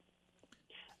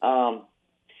 I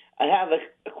have a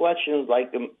question,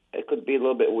 it could be a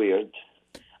little bit weird.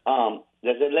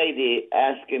 There's a lady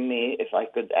asking me if I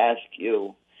could ask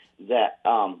you that,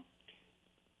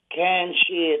 can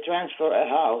she transfer a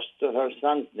house to her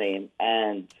son's name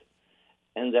and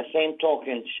in the same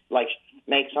token,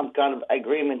 make some kind of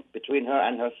agreement between her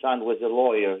and her son with the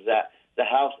lawyer that the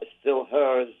house is still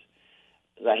hers,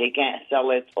 that he can't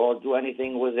sell it or do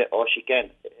anything with it, or she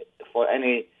can't, for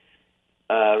any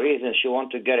reason, she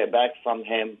wants to get it back from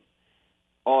him,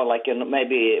 or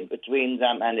maybe between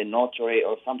them and a notary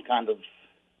or some kind of,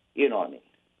 you know what I mean?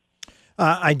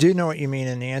 I do know what you mean,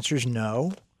 and the answer is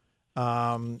no.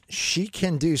 She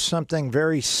can do something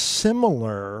very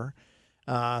similar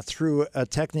through a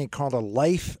technique called a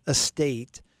life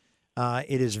estate.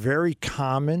 It is very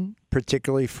common,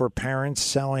 particularly for parents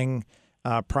selling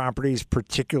properties,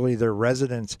 particularly their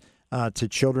residence, to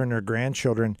children or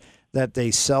grandchildren, that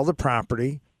they sell the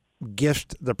property,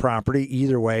 gift the property,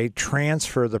 either way,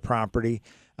 transfer the property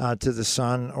to the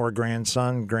son or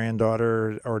grandson,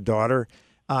 granddaughter, or daughter,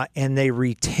 and they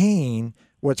retain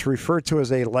what's referred to as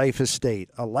a life estate.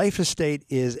 A life estate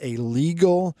is a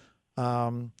legal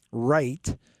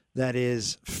right that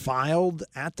is filed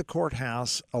at the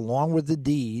courthouse along with the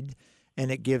deed,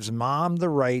 and it gives mom the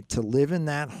right to live in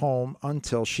that home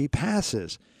until she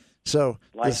passes. So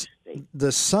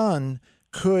the son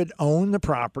could own the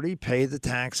property, pay the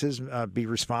taxes, be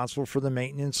responsible for the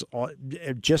maintenance,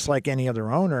 just like any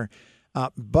other owner,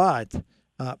 but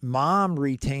mom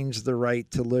retains the right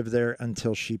to live there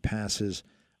until she passes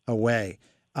away.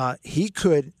 He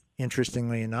could,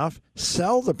 interestingly enough,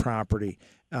 sell the property,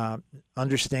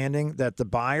 understanding that the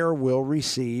buyer will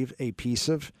receive a piece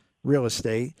of real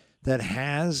estate that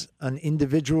has an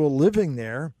individual living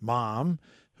there, mom,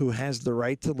 who has the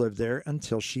right to live there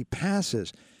until she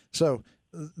passes. So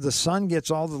the son gets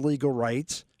all the legal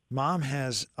rights. Mom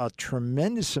has a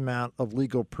tremendous amount of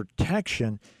legal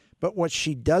protection, but what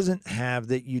she doesn't have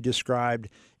that you described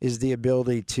is the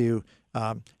ability to,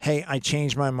 hey, I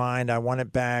changed my mind, I want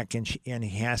it back, and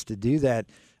he has to do that.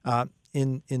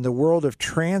 In the world of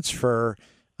transfer,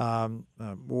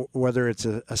 whether it's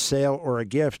a sale or a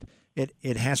gift,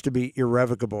 it has to be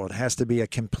irrevocable. It has to be a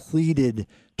completed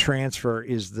transfer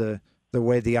is the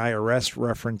way the IRS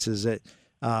references it.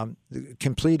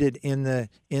 Completed in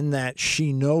that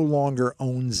she no longer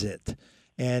owns it,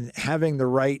 and having the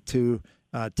right to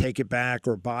take it back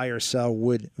or buy or sell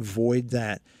would void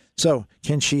that. So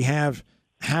can she have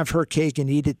her cake and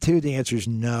eat it too? The answer is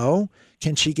no.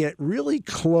 Can she get really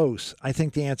close? I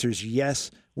think the answer is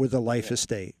yes with a life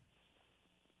estate.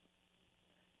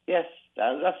 Yes,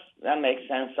 that makes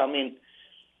sense. I mean,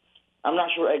 I'm not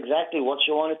sure exactly what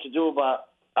she wanted to do, but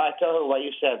I tell her what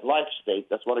you said, life estate.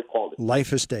 That's what I called it.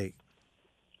 Life estate.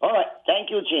 All right.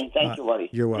 Thank you, Gene. Thank you, buddy.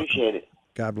 You're welcome. Appreciate it.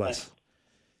 God bless.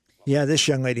 Yeah, this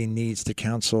young lady needs to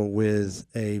counsel with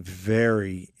a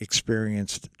very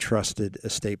experienced, trusted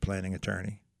estate planning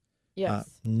attorney. Yes.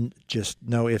 Just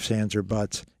no ifs, ands, or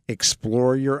buts.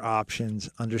 Explore your options.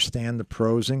 Understand the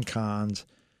pros and cons.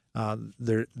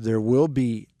 There will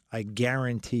be, I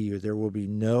guarantee you, there will be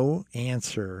no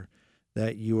answer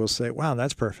that you will say, wow,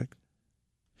 that's perfect.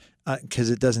 Because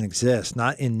it doesn't exist,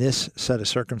 not in this set of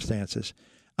circumstances.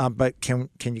 But can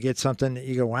you get something that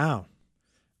you go, wow,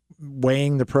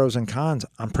 weighing the pros and cons,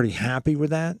 I'm pretty happy with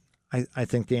that. I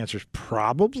think the answer is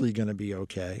probably going to be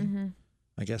okay. Mm-hmm.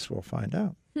 I guess we'll find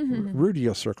out. Rudy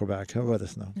will circle back. He'll let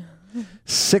us know.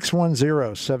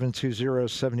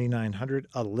 610-720-7900.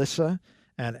 Alyssa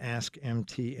at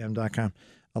askmtm.com.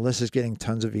 Alyssa's getting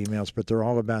tons of emails, but they're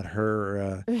all about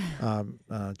her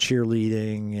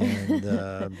cheerleading and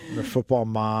the football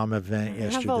mom event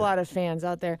yesterday. I have a lot of fans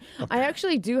out there. Okay. I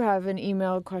actually do have an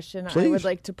email question I Please. would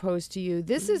like to pose to you.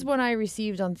 This is one I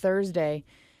received on Thursday,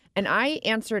 and I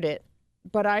answered it,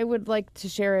 but I would like to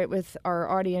share it with our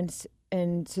audience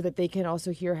and so that they can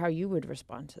also hear how you would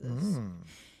respond to this.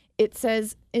 It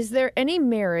says, is there any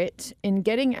merit in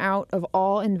getting out of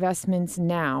all investments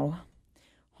now,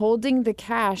 holding the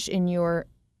cash in your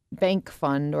bank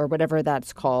fund or whatever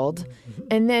that's called,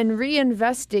 and then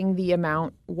reinvesting the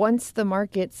amount once the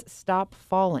markets stop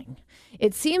falling?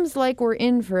 It seems like we're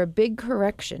in for a big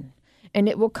correction and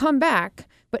it will come back,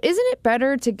 but isn't it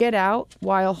better to get out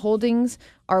while holdings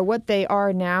are what they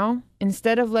are now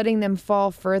instead of letting them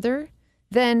fall further,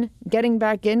 then getting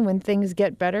back in when things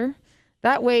get better?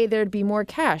 That way there'd be more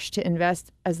cash to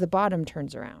invest as the bottom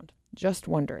turns around. Just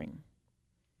wondering.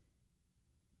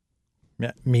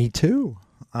 Yeah, me too.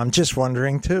 I'm just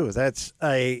wondering too. That's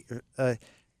that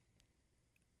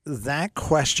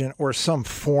question, or some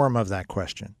form of that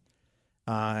question,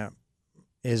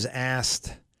 is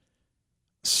asked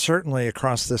certainly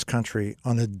across this country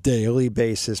on a daily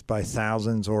basis by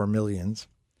thousands or millions.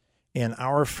 In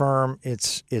our firm,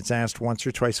 it's asked once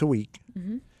or twice a week.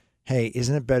 Mm-hmm. Hey,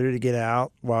 isn't it better to get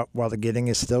out while the getting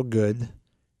is still good,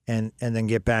 and then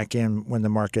get back in when the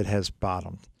market has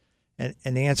bottomed? And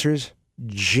the answer is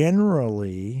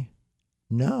generally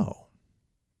no.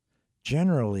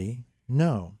 Generally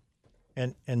no.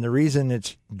 And the reason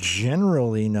it's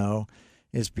generally no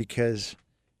is because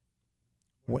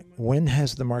when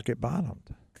has the market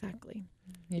bottomed? Exactly.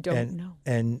 You don't know.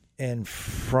 And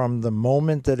from the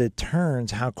moment that it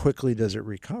turns, how quickly does it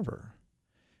recover?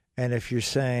 And if you're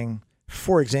saying,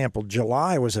 for example,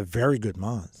 July was a very good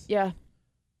month. Yeah.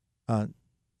 And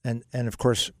of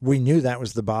course, we knew that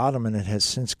was the bottom, and it has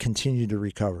since continued to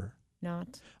recover.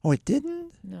 Not. Oh, it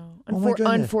didn't? No. Oh my goodness.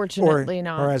 Unfortunately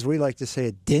not. Or as we like to say,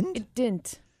 it didn't? It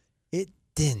didn't. It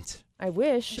didn't. I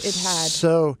wish it had.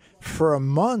 So for a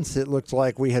month, it looked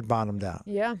like we had bottomed out.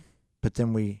 Yeah. But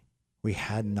then we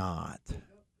had not.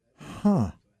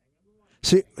 Huh.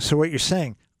 So what you're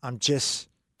saying, I'm just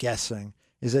guessing,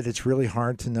 is that it's really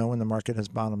hard to know when the market has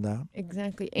bottomed out?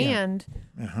 Exactly. Yeah. And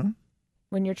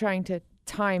when you're trying to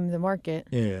time the market,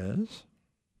 Yes.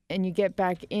 and you get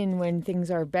back in when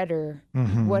things are better,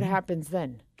 what happens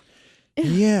then?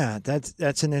 Yeah,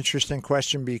 that's an interesting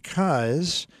question,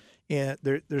 because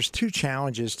there's two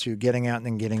challenges to getting out and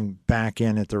then getting back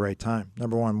in at the right time.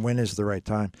 Number one, when is the right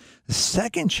time? The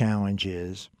second challenge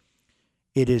is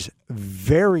it is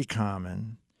very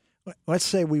common. Let's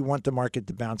say we want the market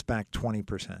to bounce back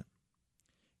 20%.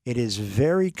 It is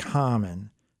very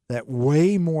common that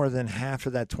way more than half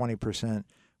of that 20%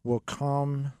 will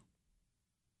come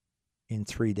in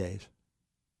 3 days.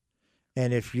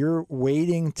 And if you're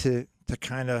waiting to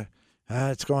kind of,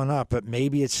 it's going up, but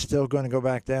maybe it's still going to go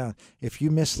back down. If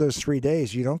you miss those 3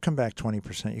 days, you don't come back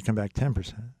 20%, you come back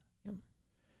 10%. Yep.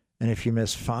 And if you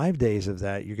miss 5 days of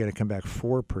that, you're going to come back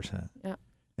 4%. Yep.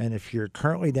 And if you're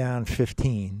currently down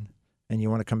 15 and you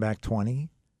want to come back 20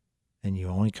 and you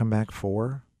only come back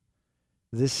 4,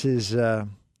 this is,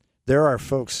 there are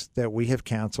folks that we have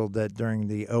counseled that during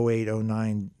the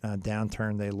 08-09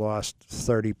 downturn, they lost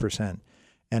 30%.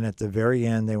 And at the very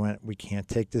end, they went, we can't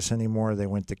take this anymore. They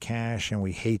went to cash, and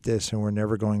we hate this, and we're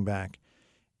never going back.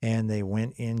 And they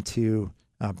went into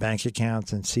bank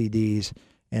accounts and CDs,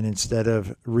 and instead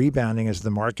of rebounding as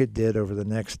the market did over the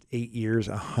next 8 years,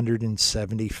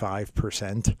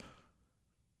 175%,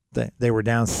 they were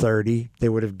down 30. They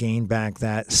would have gained back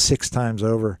that 6 times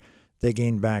over. They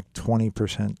gained back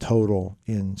 20% total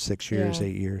in 6 years,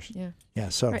 8 years. Yeah.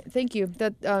 So. All right, thank you.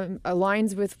 That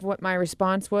aligns with what my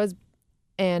response was.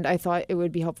 And I thought it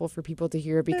would be helpful for people to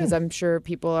hear, because I'm sure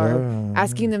people are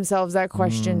asking themselves that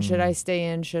question. Should I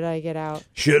stay in? Should I get out?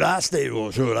 Should I stay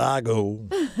or should I go?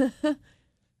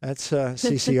 That's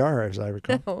CCR, as I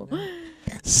recall. No.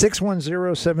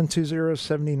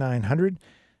 610-720-7900.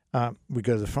 We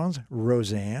go to the phones.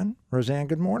 Roseanne. Roseanne,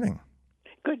 good morning.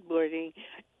 Good morning.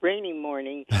 Rainy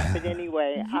morning. But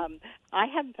anyway, I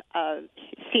have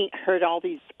heard all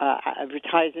these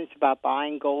advertisements about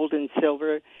buying gold and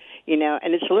silver,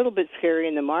 and it's a little bit scary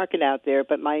in the market out there,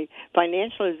 but my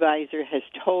financial advisor has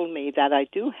told me that I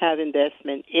do have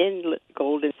investment in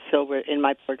gold and silver in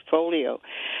my portfolio.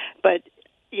 But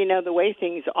the way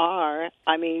things are,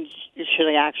 I mean, should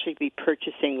I actually be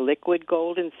purchasing liquid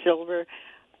gold and silver?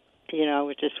 I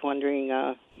was just wondering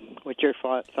what your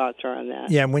thoughts are on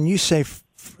that. Yeah, when you say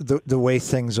the way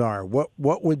things are, what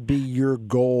would be your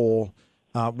goal?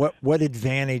 What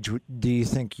advantage do you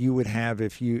think you would have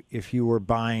if you were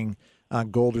buying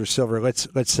gold or silver? Let's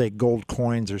say gold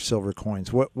coins or silver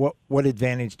coins. What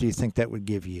advantage do you think that would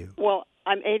give you? Well,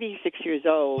 I'm 86 years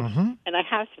old, and I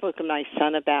have spoken to my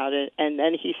son about it, and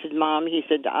then he said, Mom, you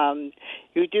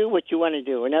do what you want to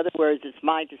do. In other words, it's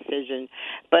my decision.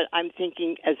 But I'm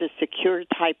thinking as a secure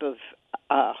type of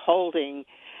holding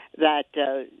that,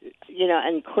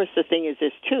 and of course the thing is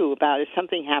this, too, about if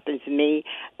something happens to me,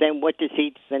 then what does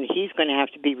he do? Then he's going to have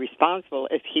to be responsible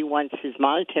if he wants his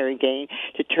monetary gain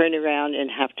to turn around and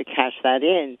have to cash that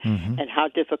in. And how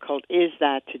difficult is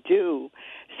that to do?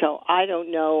 So I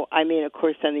don't know. I mean, of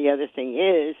course, then the other thing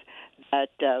is that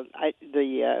the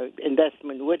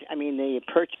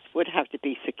purchase would have to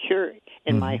be secure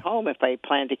in my home if I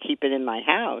plan to keep it in my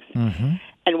house.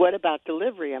 And what about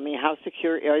delivery? I mean, how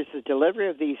secure is the delivery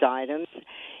of these items?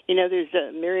 There's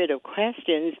a myriad of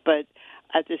questions, but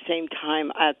at the same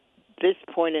time, at this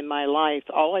point in my life,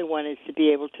 all I want is to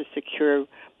be able to secure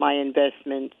my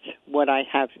investments, what I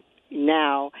have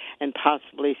now, and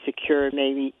possibly secure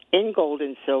maybe in gold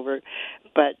and silver.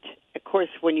 But, of course,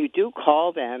 when you do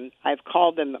call them, I've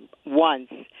called them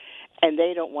once, and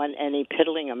they don't want any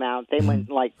piddling amount. They want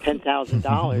like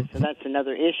 $10,000, so that's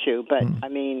another issue. But, I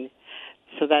mean,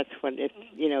 so that's what, it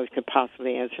could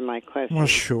possibly answer my question. Well,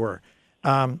 sure.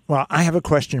 Well, I have a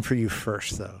question for you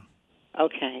first, though.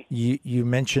 Okay. You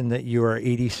mentioned that you are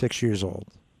 86 years old.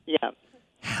 Yeah.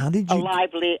 How did you? A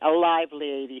lively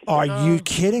 86. Are you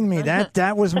kidding me?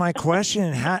 That was my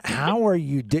question. How are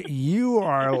you? You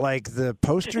are like the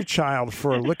poster child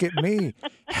for look at me,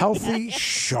 healthy,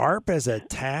 sharp as a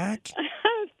tack.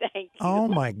 Thank you. Oh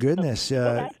my goodness.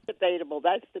 That's debatable.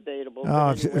 Oh,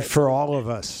 Anyway. for all of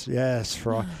us, yes.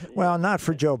 For all. Well, not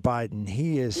for Joe Biden.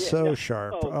 He is so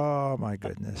sharp. Oh my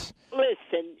goodness.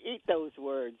 Listen, eat those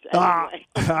words. Anyway.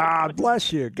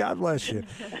 Bless you. God bless you.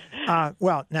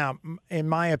 Well, now, in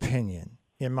my opinion,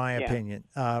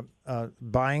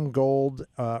 buying gold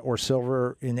or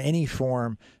silver in any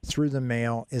form through the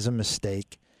mail is a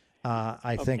mistake.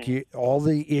 I think all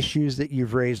the issues that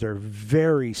you've raised are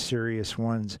very serious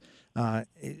ones.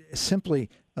 Simply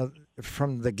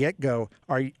from the get-go,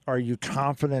 are you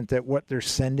confident that what they're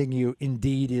sending you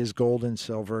indeed is gold and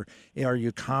silver? Are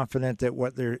you confident that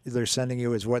what they're sending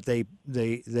you is what they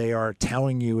are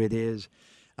telling you it is?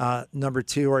 Number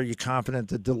two, are you confident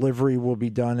the delivery will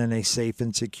be done in a safe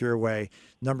and secure way?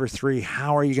 Number three,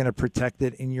 how are you going to protect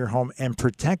it in your home and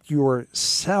protect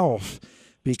yourself?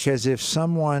 Because if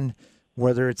someone,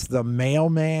 whether it's the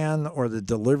mailman or the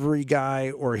delivery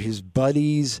guy or his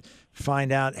buddies,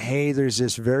 find out, hey, there's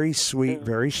this very sweet,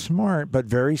 very smart, but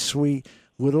very sweet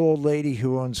little old lady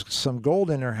who owns some gold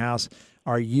in her house,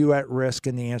 are you at risk?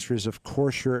 And the answer is, of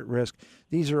course, you're at risk.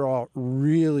 These are all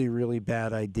really, really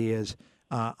bad ideas.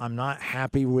 I'm not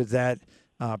happy with that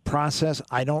process.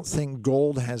 I don't think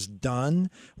gold has done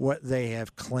what they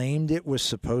have claimed it was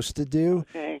supposed to do.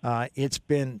 Okay. It's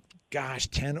been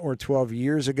 10 or 12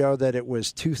 years ago that it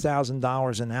was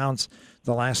 $2,000 an ounce.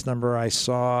 The last number I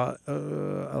saw,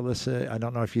 Alyssa, I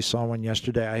don't know if you saw one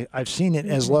yesterday. I've seen it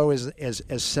as low as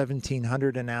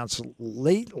 $1,700 an ounce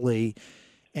lately.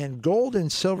 And gold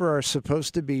and silver are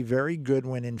supposed to be very good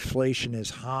when inflation is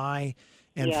high.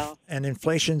 And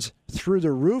inflation's through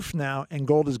the roof now, and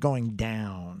gold is going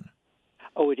down.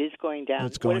 Oh, it is going down.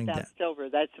 It's going what about down. Silver?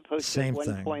 That's supposed Same to be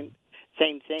thing. point.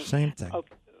 Same thing. Same thing.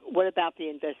 Okay. What about the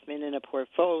investment in a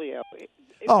portfolio?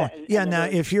 Now,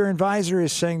 if your advisor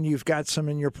is saying you've got some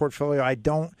in your portfolio, I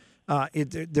don't.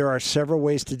 There are several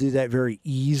ways to do that very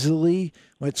easily.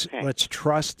 Let's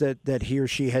trust that he or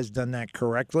she has done that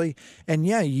correctly. And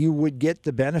yeah, you would get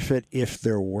the benefit if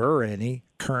there were any.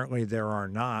 Currently, there are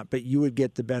not, but you would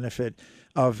get the benefit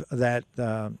of that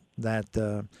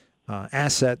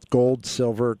asset, gold,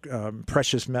 silver,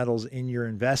 precious metals in your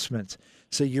investments.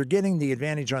 So you're getting the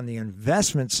advantage on the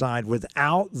investment side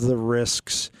without the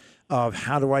risks of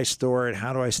how do I store it,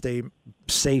 how do I stay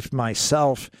safe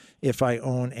myself if I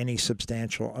own any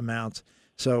substantial amounts.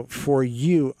 So for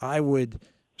you, I would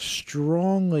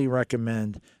strongly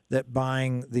recommend that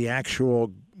buying the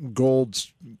actual gold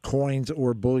coins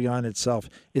or bullion itself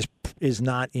is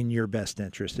not in your best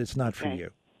interest. It's not for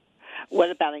you. What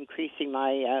about increasing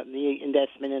my the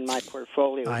investment in my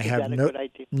portfolio? Is that a good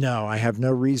idea? No, I have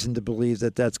no reason to believe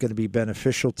that that's going to be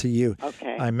beneficial to you.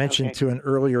 Okay. I mentioned to an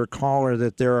earlier caller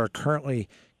that there are currently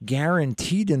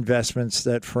guaranteed investments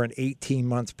that for an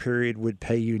 18-month period would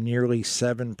pay you nearly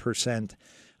 7%.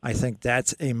 I think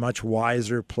that's a much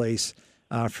wiser place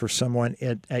for someone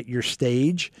at your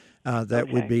stage.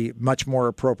 That would be much more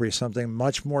appropriate, something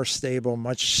much more stable,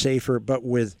 much safer, but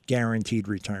with guaranteed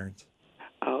returns.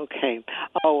 Okay.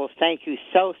 Oh, well, thank you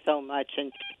so much,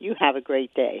 and you have a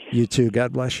great day. You too.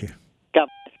 God bless you. God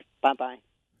bless. Bye-bye.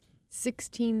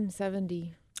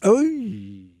 1670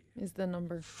 is the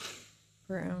number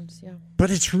per ounce, yeah. But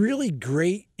it's really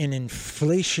great in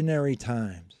inflationary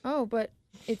times. Oh, but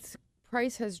its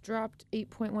price has dropped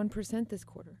 8.1% this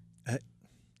quarter.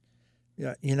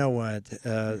 Yeah, you know what?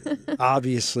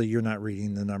 Obviously, you're not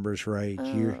reading the numbers right.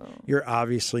 Oh. You're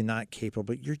obviously not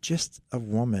capable. You're just a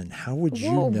woman. How would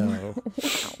you Whoa. know?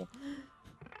 Wow.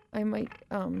 I might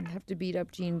have to beat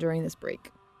up Jean during this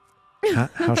break.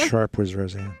 How sharp was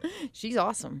Roseanne? She's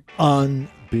awesome. I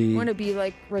want to be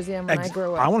like Roseanne when I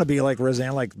grow up. I want to be like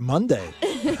Roseanne like Monday.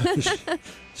 It's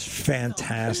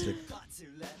fantastic.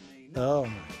 Oh,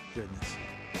 my goodness.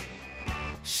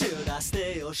 Should I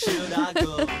stay or should I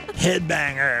go?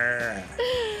 Headbanger.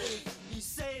 You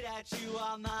say that you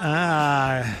are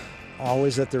my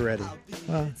Always at the ready.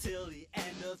 Well, till the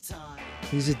end of time.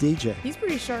 he's a DJ. He's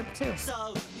pretty sharp, too.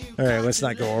 So you All right, let's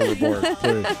not go overboard,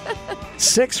 please.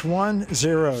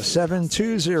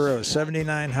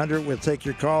 610-720-7900. We'll take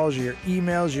your calls, your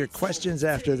emails, your questions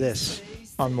after this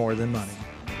on More Than Money.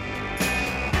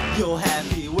 You're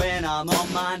happy when I'm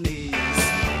on my knees.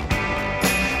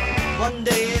 One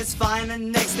day it's fine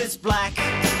and next it's black.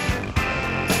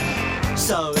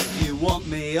 So if you want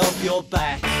me off your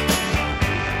back,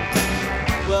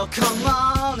 well come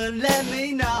on and let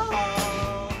me know.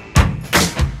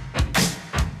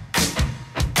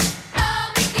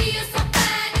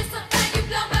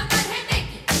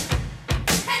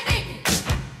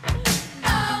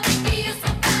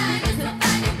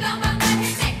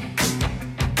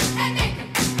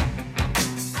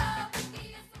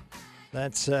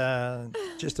 That's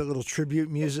just a little tribute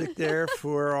music there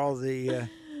for all the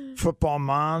football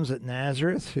moms at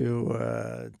Nazareth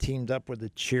who teamed up with the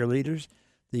cheerleaders,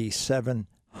 the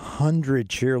 700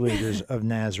 cheerleaders of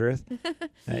Nazareth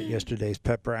at yesterday's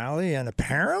pep rally. And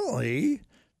apparently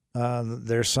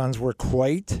their sons were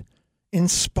quite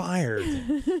inspired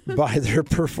by their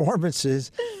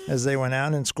performances as they went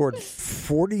out and scored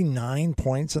 49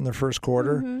 points in the first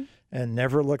quarter and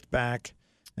never looked back.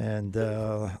 And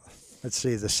let's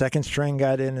see, the second string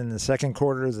got in the second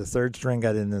quarter. The third string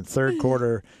got in the third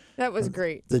quarter. That was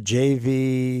great. The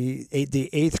JV, the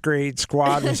eighth grade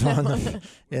squad was on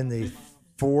in the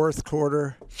fourth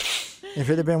quarter.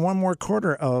 If it had been one more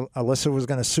quarter, Alyssa was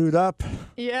going to suit up.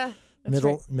 Yeah.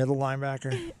 Middle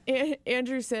linebacker.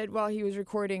 Andrew said while he was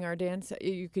recording our dance,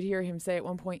 you could hear him say at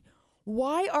one point,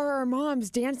 "Why are our moms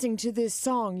dancing to this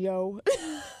song, yo?"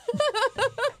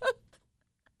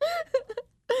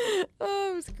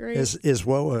 Oh, it was great. Is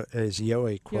yo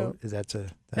a quote? Yo. That's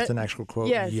an actual quote.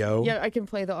 Yes. Yo. Yeah, I can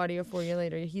play the audio for you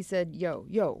later. He said, "Yo,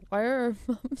 why are our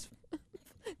moms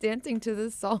dancing to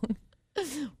this song?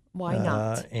 Why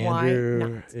not? Andrew, Why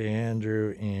not?"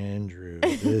 Andrew.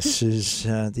 This is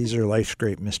these are life's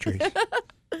great mysteries.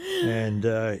 And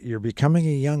you're becoming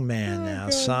a young man now,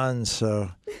 God. Son.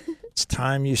 So it's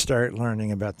time you start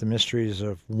learning about the mysteries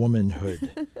of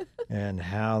womanhood. And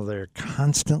how they're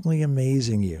constantly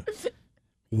amazing you.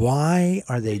 Why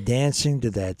are they dancing to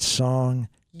that song,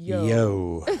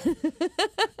 Yo?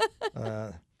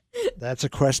 That's a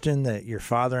question that your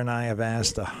father and I have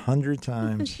asked 100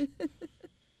 times.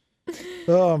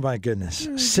 Oh, my goodness.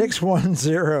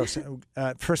 610.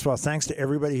 First of all, thanks to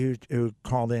everybody who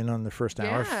called in on the first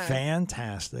hour. Yeah.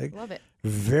 Fantastic. Love it.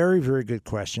 Very, very good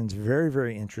questions. Very,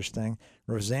 very interesting.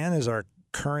 Roseanne is our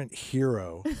current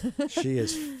hero. She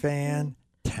is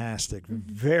fantastic.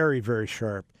 Very, very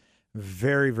sharp.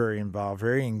 Very, very involved.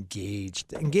 Very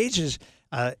engaged. Engaged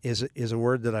is a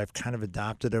word that I've kind of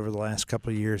adopted over the last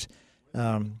couple of years.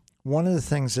 One of the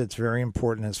things that's very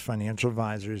important as financial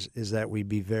advisors is that we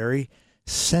be very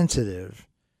sensitive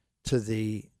to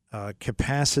the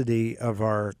capacity of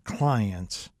our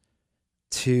clients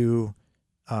to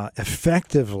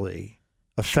effectively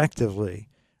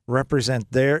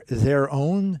represent their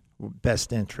own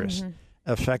best interests,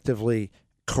 effectively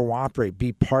cooperate,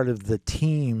 be part of the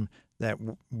team that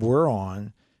we're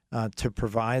on to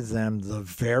provide them the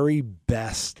very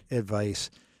best advice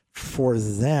for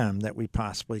them that we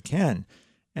possibly can.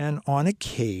 And on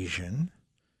occasion,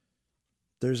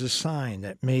 there's a sign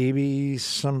that maybe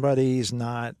somebody's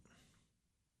not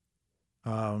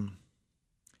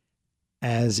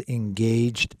as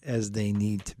engaged as they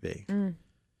need to be.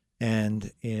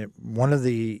 And one of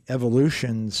the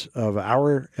evolutions of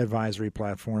our advisory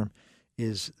platform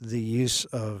is the use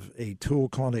of a tool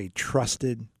called a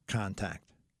trusted contact.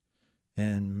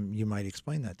 And you might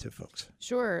explain that to folks.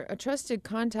 Sure. A trusted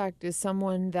contact is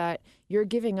someone that you're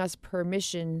giving us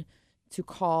permission to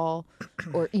call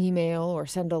or email or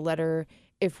send a letter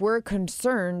if we're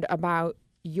concerned about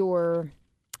your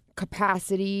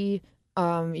capacity,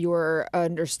 your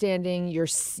understanding,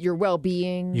 your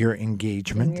well-being, your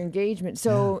engagement.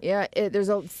 So there's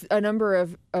a number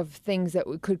of things that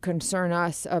could concern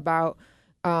us about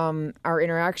our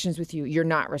interactions with you. You're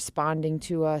not responding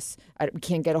to us. We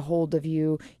can't get a hold of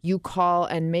you. You call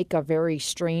and make a very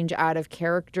strange, out of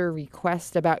character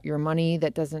request about your money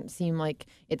that doesn't seem like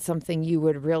it's something you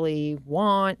would really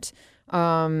want.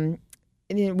 And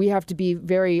we have to be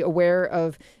very aware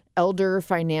of elder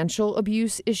financial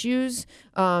abuse issues.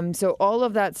 So all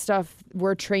of that stuff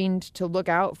we're trained to look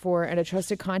out for, and a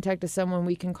trusted contact is someone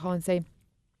we can call and say,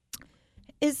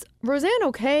 is Roseanne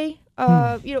okay?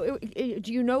 Do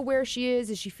you know where she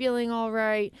is? Is she feeling all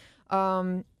right?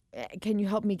 Can you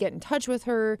help me get in touch with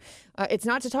her? It's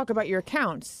not to talk about your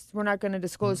accounts. We're not going to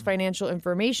disclose financial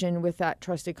information with that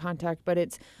trusted contact, but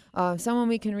it's someone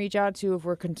we can reach out to if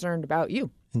we're concerned about you.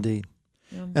 Indeed.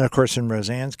 And of course, in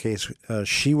Roseanne's case,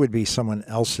 she would be someone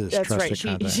else's trusted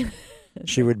contact.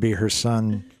 She would be her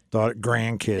son, daughter,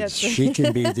 grandkids. She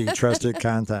can be the trusted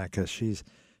contact because she's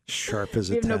sharp as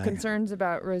a tack. We have no concerns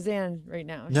about Roseanne right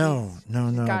now. No.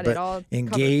 Got but it all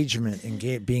engagement,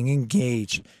 being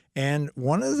engaged, and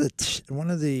one of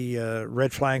the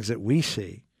red flags that we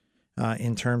see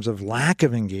in terms of lack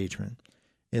of engagement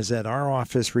is that our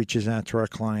office reaches out to our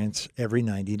clients every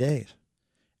 90 days.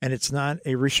 And it's not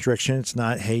a restriction. It's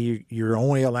not, hey, you're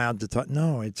only allowed to talk.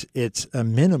 No, it's a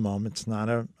minimum. It's not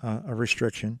a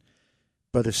restriction.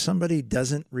 But if somebody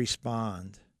doesn't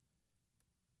respond,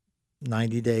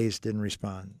 90 days didn't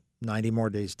respond, 90 more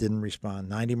days didn't respond,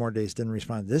 90 more days didn't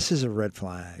respond, this is a red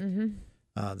flag.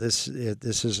 Mm-hmm. This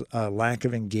is a lack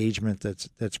of engagement that's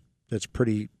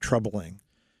pretty troubling.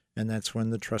 And that's when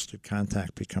the trusted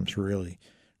contact becomes really,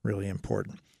 really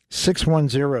important.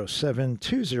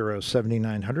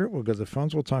 610-720-7900. We'll go to the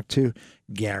phones. We'll talk to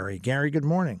Gary. Gary, good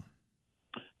morning.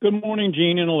 Good morning,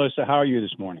 Gene and Alyssa. How are you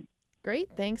this morning? Great,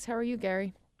 thanks. How are you,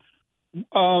 Gary?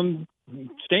 Staying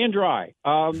dry.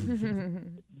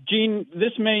 Gene,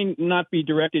 this may not be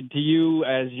directed to you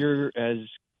as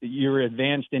you're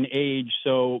advanced in age,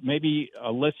 so maybe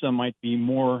Alyssa might be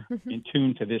more in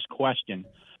tune to this question.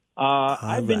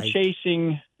 I've been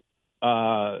chasing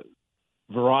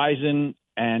Verizon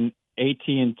and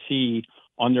AT&T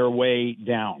on their way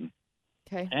down.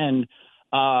 Okay. And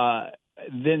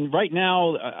then right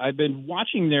now I've been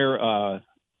watching their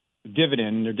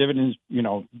dividend. Their dividend's,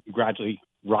 gradually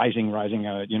rising.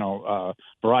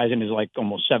 Verizon is like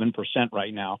almost 7%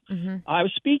 right now. Mm-hmm. I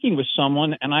was speaking with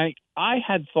someone, and I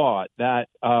had thought that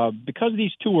because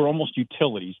these two are almost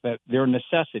utilities, that they're a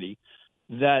necessity,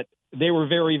 that they were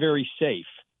very, very safe.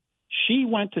 She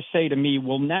went to say to me,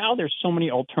 well, now there's so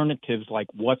many alternatives like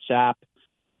WhatsApp,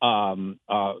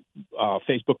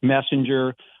 Facebook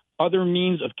Messenger, other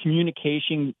means of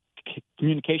communication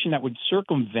that would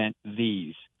circumvent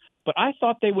these. But I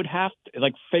thought they would have to,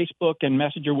 like Facebook and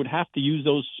Messenger would have to use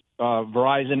those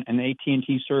Verizon and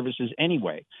AT&T services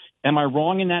anyway. Am I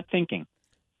wrong in that thinking?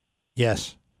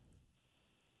 Yes.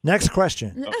 Next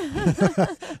question.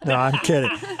 No, I'm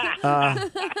kidding.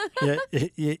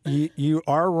 You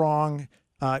are wrong.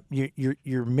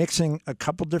 You're mixing a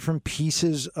couple different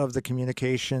pieces of the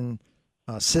communication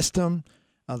system.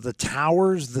 The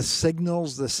towers, the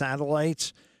signals, the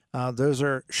satellites, those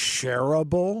are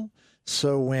shareable.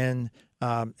 So when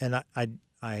and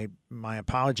my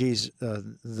apologies,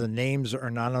 the names are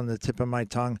not on the tip of my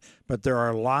tongue, but there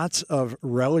are lots of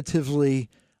relatively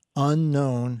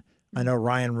unknown. I know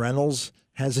Ryan Reynolds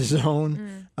has his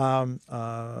own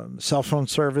cell phone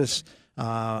service.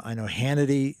 I know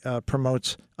Hannity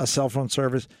promotes a cell phone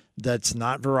service that's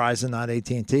not Verizon, not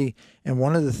AT&T. And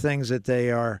one of the things that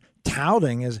they are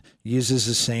touting is uses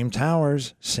the same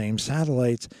towers, same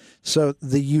satellites. So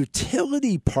the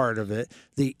utility part of it,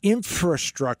 the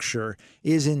infrastructure,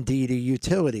 is indeed a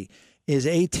utility. Is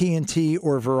AT&T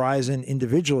or Verizon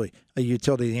individually a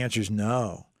utility? The answer is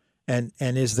no. And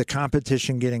is the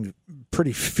competition getting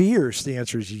pretty fierce? The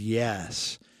answer is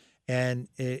yes. And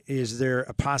is there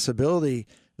a possibility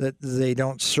that they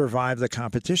don't survive the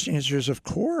competition? The answer is, of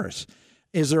course.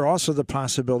 Is there also the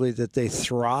possibility that they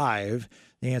thrive?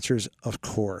 The answer is, of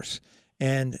course.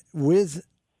 And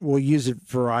we'll use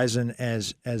Verizon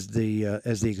as the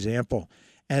example.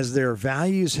 As their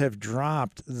values have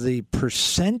dropped, the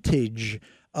percentage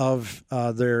of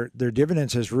their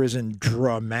dividends has risen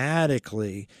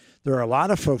dramatically. There are a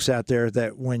lot of folks out there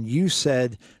that when you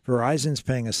said Verizon's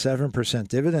paying a 7%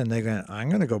 dividend, they're going, I'm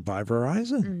going to go buy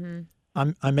Verizon.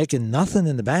 I'm making nothing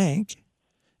in the bank.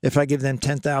 If I give them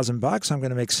 $10,000, I'm going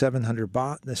to make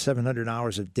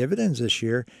 $700 of dividends this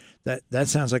year. That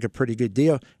sounds like a pretty good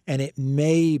deal, and it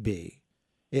may be.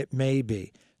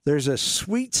 There's a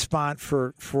sweet spot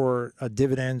for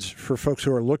dividends for folks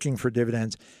who are looking for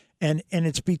dividends, and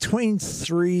it's between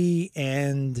 3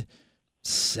 and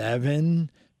 7,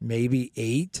 maybe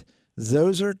 8.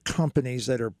 Those are companies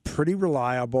that are pretty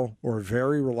reliable or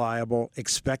very reliable,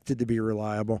 expected to be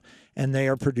reliable, and they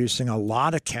are producing a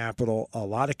lot of capital, a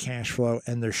lot of cash flow,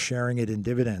 and they're sharing it in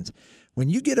dividends. When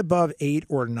you get above 8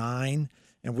 or 9,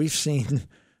 and we've seen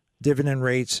dividend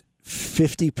rates,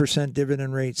 50%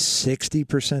 dividend rates,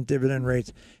 60% dividend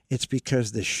rates, it's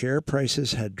because the share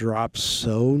prices had dropped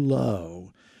so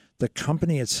low. The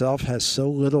company itself has so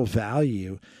little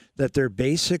value that they're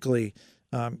basically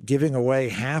giving away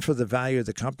half of the value of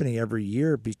the company every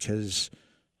year because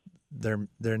they're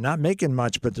not making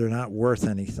much, but they're not worth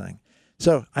anything.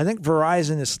 So I think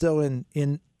Verizon is still in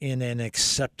an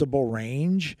acceptable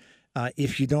range.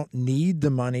 If you don't need the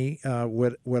money,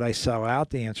 would I sell out?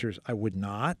 The answer is I would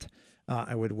not.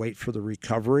 I would wait for the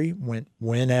recovery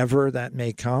whenever that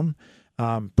may come.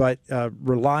 But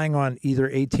relying on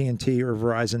either AT&T or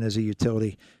Verizon as a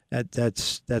utility,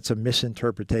 that's a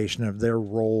misinterpretation of their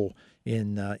role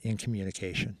in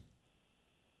communication.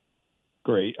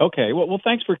 Great. Okay. Well,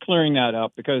 thanks for clearing that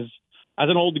up, because as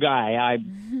an old guy,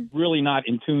 I'm really not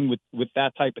in tune with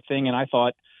that type of thing. And I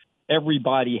thought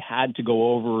everybody had to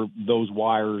go over those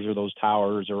wires or those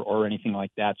towers or anything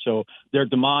like that. So their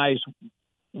demise,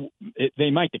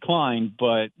 they might decline,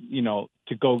 but, to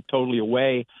go totally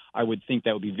away, I would think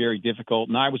that would be very difficult.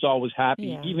 And I was always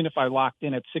happy, even if I locked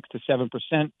in at 6 to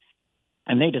 7%,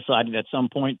 and they decided at some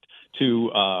point to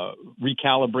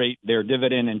recalibrate their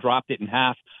dividend and dropped it in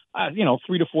half. 3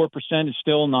 to 4% is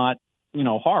still not,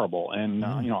 horrible, and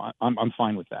I'm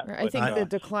fine with that. I think the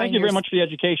decline. Thank you very much for the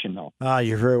education, though.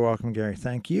 You're very welcome, Gary.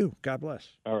 Thank you. God bless.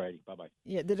 All righty. Bye-bye.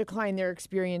 Yeah, the decline they're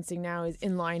experiencing now is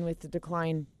in line with the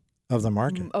decline of the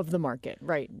market.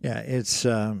 Right. Yeah, it's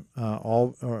a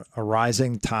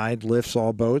rising tide lifts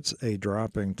all boats. A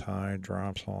dropping tide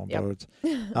drops all boats.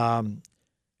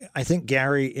 I think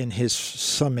Gary, in his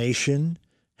summation,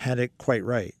 had it quite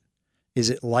right.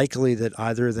 Is it likely that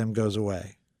either of them goes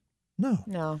away?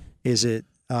 No. Is it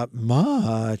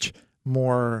much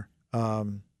more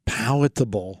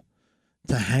palatable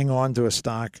to hang on to a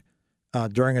stock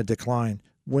during a decline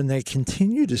when they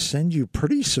continue to send you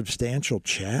pretty substantial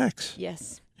checks?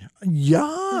 Yes.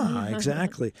 Yeah,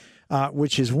 exactly.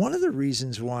 Which is one of the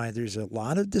reasons why there's a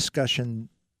lot of discussion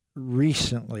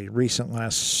recent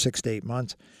last 6 to 8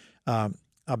 months,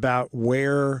 about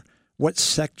what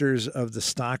sectors of the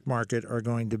stock market are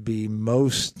going to be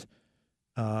most,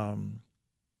 the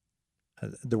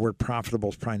word profitable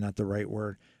is probably not the right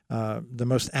word, the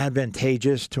most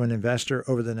advantageous to an investor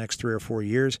over the next 3 or 4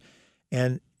 years.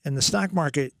 And the stock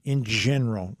market in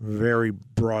general, very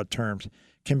broad terms,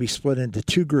 can be split into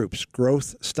two groups: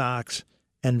 growth stocks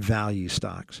and value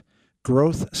stocks.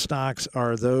 Growth stocks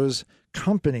are those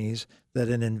companies that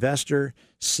an investor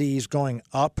sees going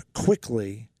up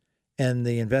quickly and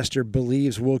the investor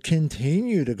believes will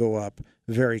continue to go up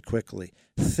very quickly.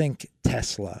 Think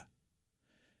Tesla.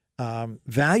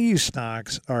 Value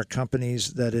stocks are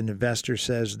companies that an investor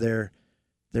says they're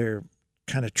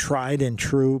kind of tried and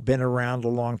true, been around a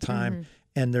long time,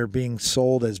 and they're being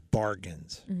sold as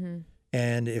bargains.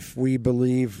 And if we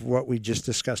believe what we just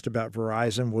discussed about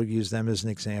Verizon, we'll use them as an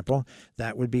example,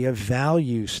 that would be a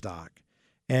value stock.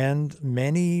 And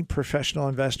many professional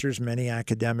investors, many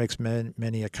academics,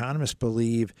 many economists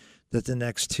believe that the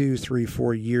next 2, 3,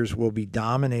 4 years will be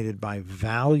dominated by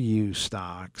value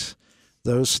stocks,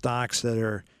 those stocks that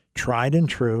are tried and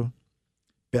true,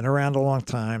 been around a long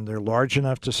time. They're large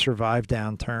enough to survive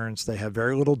downturns. They have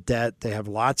very little debt. They have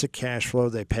lots of cash flow.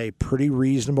 They pay pretty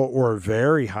reasonable or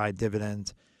very high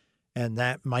dividends. And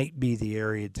that might be the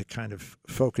area to kind of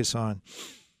focus on.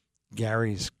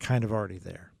 Gary's kind of already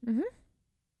there.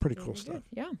 Pretty cool stuff.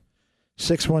 Yeah.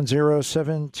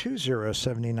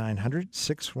 610-720-7900.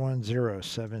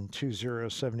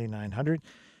 610-720-7900.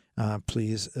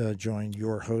 Please join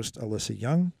your host, Alyssa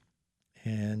Young,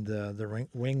 and the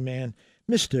wingman,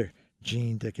 Mr.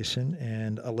 Gene Dickinson,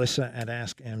 and Alyssa at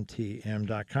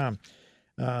AskMTM.com.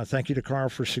 Thank you to Carl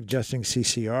for suggesting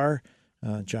CCR.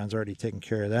 John's already taken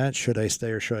care of that. Should I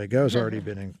Stay or Should I Go has already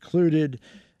been included.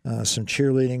 Some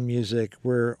cheerleading music.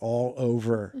 We're all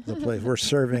over the place. We're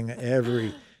serving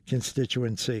every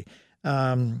constituency.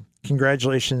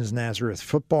 Congratulations, Nazareth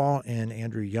Football and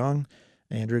Andrew Young.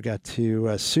 Andrew got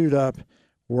to suit up,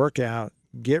 work out,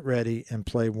 get ready, and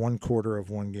play one quarter of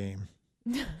one game.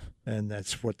 And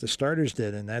that's what the starters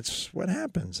did, and that's what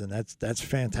happens. And that's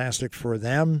fantastic for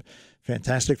them,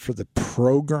 fantastic for the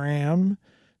program,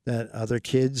 that other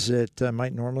kids that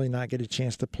might normally not get a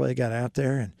chance to play got out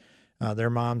there, and their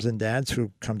moms and dads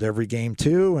who come to every game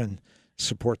too and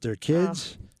support their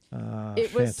kids.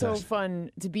 It was so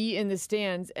fun to be in the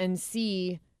stands and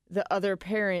see the other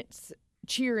parents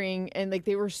cheering, and like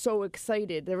they were so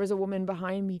excited. There was a woman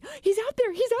behind me. He's out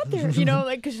there, you know,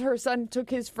 like because her son took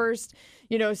his first,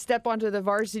 step onto the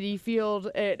varsity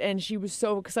field, and she was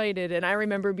so excited. And I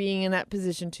remember being in that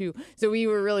position too. So we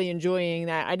were really enjoying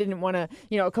that. I didn't want to,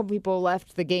 a couple people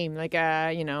left the game, like,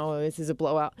 this is a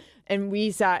blowout. And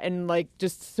we sat and like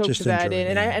just soaked that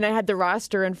in. And I had the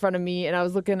roster in front of me, and I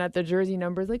was looking at the jersey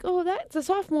numbers, like, oh, that's a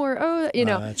sophomore. Oh,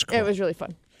 that's cool. It was really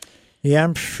fun. Yeah,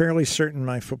 I'm fairly certain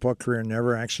my football career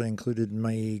never actually included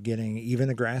me getting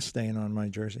even a grass stain on my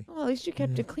jersey. Well, at least you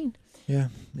kept it clean. Yeah,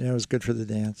 it was good for the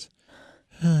dance.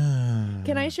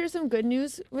 Can I share some good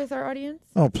news with our audience?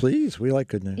 Oh, please. We like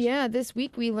good news. Yeah, this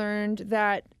week we learned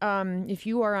that if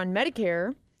you are on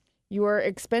Medicare, your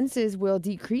expenses will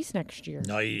decrease next year.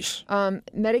 Nice.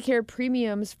 Medicare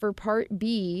premiums for Part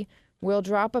B will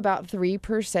drop about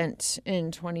 3%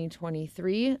 in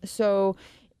 2023. So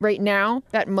right now,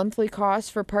 that monthly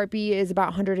cost for Part B is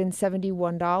about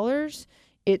 $171.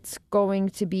 It's going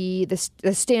to be the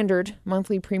standard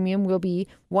monthly premium will be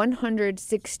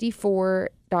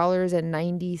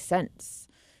 $164.90.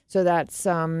 So that's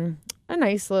a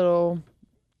nice little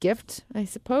gift, I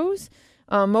suppose.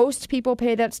 Most people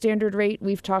pay that standard rate.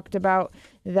 We've talked about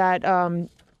that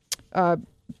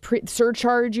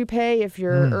surcharge you pay if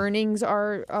your earnings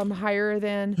are higher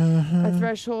than a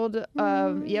threshold.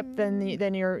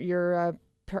 Then your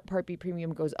Part B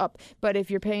premium goes up. But if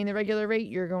you're paying the regular rate,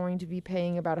 you're going to be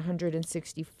paying about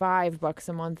 $165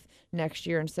 a month next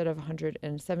year instead of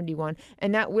 $171.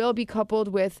 And that will be coupled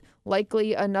with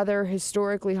likely another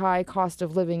historically high cost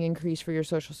of living increase for your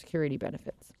Social Security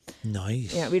benefits.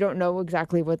 Nice. Yeah, we don't know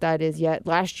exactly what that is yet.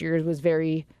 Last year's was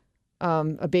very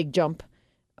a big jump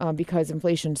because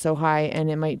inflation's so high,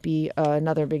 and it might be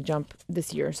another big jump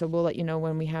this year. So we'll let you know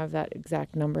when we have that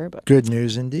exact number. But good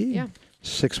news indeed. Yeah.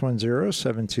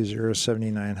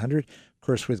 610-720-7900. Of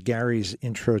course, with Gary's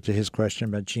intro to his question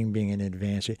about Gene being in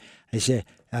advance, I said,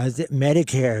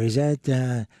 Medicare, is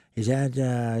that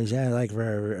like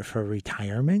for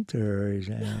retirement, or is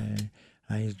that,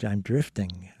 I'm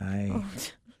drifting.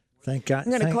 Thank God.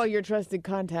 I'm going to call your trusted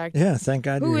contact. Yeah, thank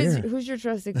God you're here. Who's your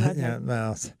trusted contact? Yeah,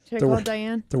 well, should I call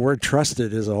Diane? The word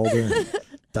trusted is a whole different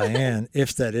Diane,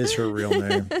 if that is her real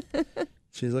name.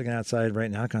 She's looking outside right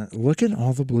now. Look at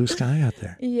all the blue sky out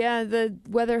there. Yeah, the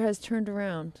weather has turned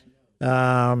around.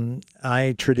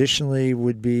 I traditionally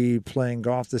would be playing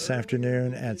golf this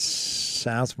afternoon at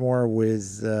Southmore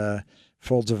with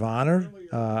Folds of Honor.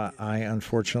 I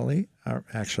unfortunately,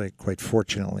 actually quite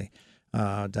fortunately,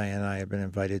 Diane and I have been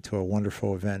invited to a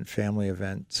wonderful event, family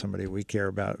event, somebody we care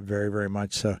about very, very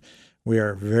much. So we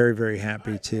are very, very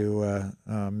happy to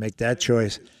make that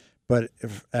choice. But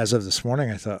as of this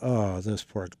morning, I thought, oh, those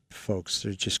poor folks,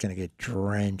 they're just going to get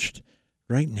drenched.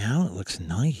 Right now, it looks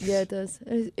nice. Yeah, it does.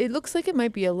 It looks like it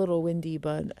might be a little windy,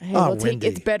 but hey, windy.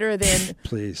 It's better than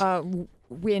please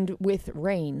wind with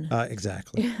rain.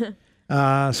 Exactly.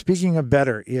 Speaking of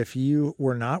better, if you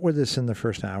were not with us in the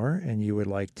first hour and you would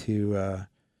like to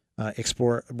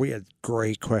explore, we had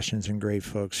great questions and great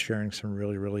folks sharing some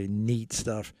really, really neat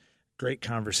stuff. Great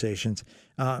conversations.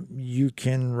 You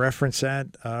can reference that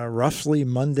roughly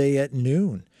Monday at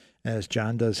noon as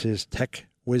John does his tech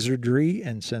wizardry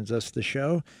and sends us the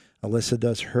show. Alyssa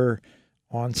does her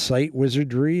on-site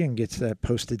wizardry and gets that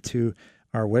posted to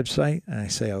our website. And I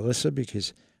say Alyssa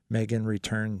because Megan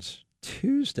returns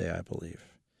Tuesday, I believe.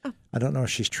 Oh. I don't know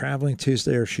if she's traveling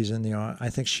Tuesday or she's in the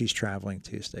I think she's traveling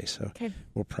Tuesday. So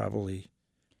we'll probably...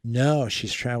 No,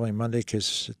 she's traveling Monday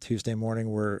because Tuesday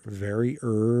morning we're very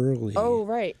early. Oh,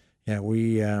 right. Yeah,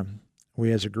 we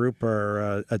as a group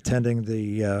are attending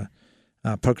the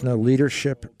Pocono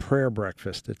Leadership Prayer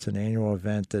Breakfast. It's an annual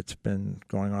event that's been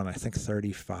going on, I think,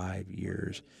 35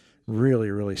 years.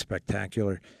 Really, really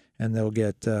spectacular. And they'll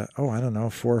get, 400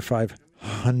 or 500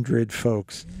 100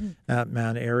 folks at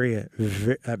Mount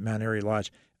Airy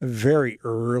Lodge very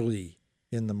early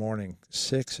in the morning,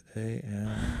 6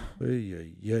 a.m.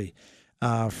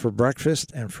 For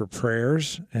breakfast and for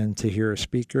prayers and to hear a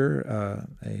speaker,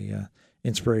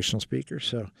 inspirational speaker.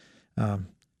 So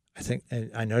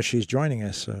I know she's joining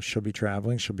us, so she'll be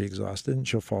traveling. She'll be exhausted, and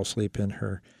she'll fall asleep in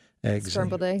her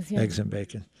Scrambled eggs, eggs and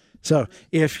bacon. So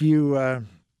if you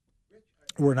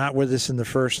were not with us in the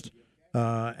first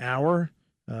hour,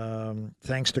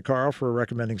 thanks to Carl for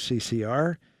recommending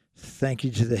CCR. Thank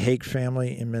you to the Haig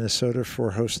family in Minnesota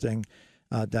for hosting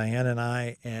Diane and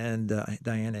I, and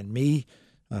Diane and me,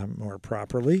 more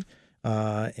properly,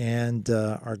 and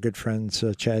our good friends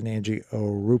Chad and Angie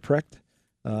O'Ruprecht.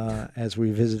 As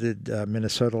we visited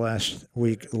Minnesota last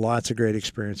week, lots of great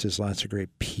experiences, lots of great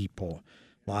people,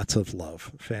 lots of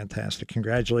love. Fantastic.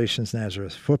 Congratulations,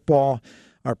 Nazareth football.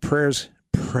 Our prayers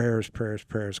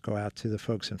go out to the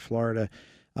folks in Florida,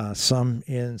 some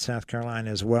in South Carolina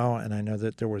as well. And I know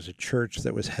that there was a church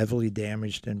that was heavily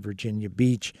damaged in Virginia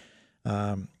Beach.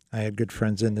 I had good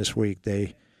friends in this week.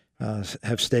 They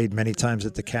have stayed many times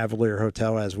at the Cavalier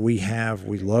Hotel, as we have.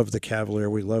 We love the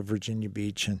Cavalier. We love Virginia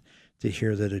Beach. And to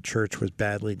hear that a church was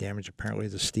badly damaged, apparently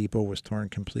the steeple was torn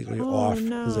completely off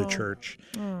the church.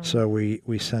 So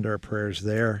we send our prayers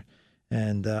there.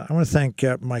 And I want to thank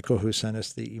Michael, who sent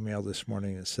us the email this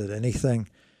morning that said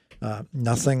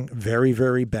nothing very,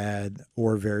 very bad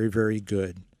or very, very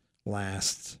good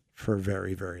lasts for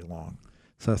very, very long.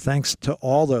 So thanks to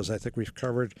all those. I think we've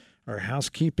covered our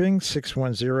housekeeping,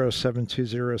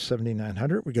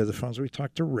 610-720-7900. We go to the phones. We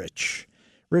talk to Rich.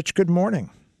 Rich, good morning.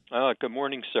 Good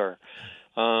morning, sir.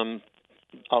 I'll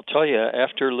tell you,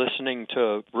 after listening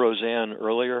to Roseanne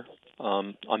earlier,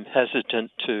 I'm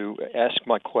hesitant to ask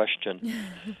my question,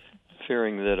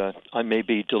 fearing that I may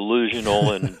be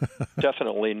delusional and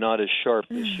definitely not as sharp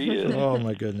as she is. Oh,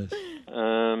 my goodness.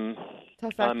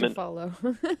 Tough act to follow.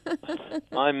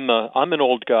 I'm an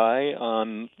old guy.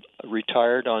 I'm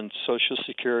retired on Social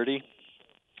Security,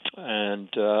 and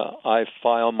I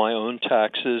file my own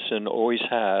taxes and always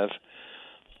have.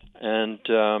 And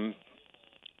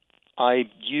I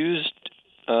used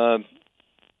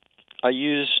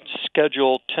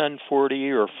Schedule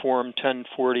 1040 or Form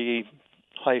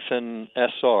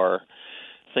 1040-SR,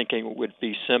 thinking it would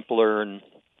be simpler and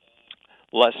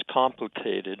less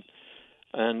complicated.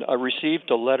 And I received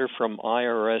a letter from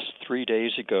IRS 3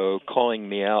 days ago calling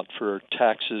me out for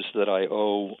taxes that I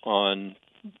owe on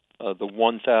the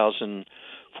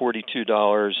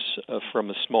 $1,042 from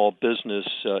a small business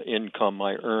income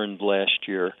I earned last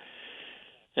year.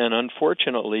 And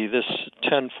unfortunately, this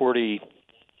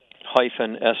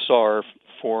 1040-SR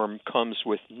form comes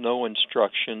with no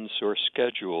instructions or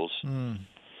schedules.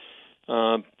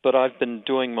 But I've been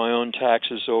doing my own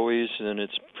taxes always, and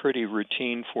it's pretty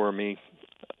routine for me.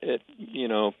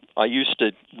 I used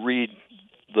to read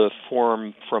the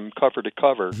form from cover to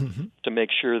cover to make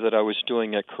sure that I was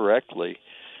doing it correctly.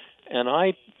 And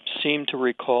I seem to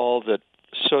recall that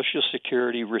Social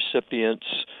Security recipients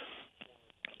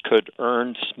could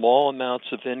earn small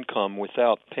amounts of income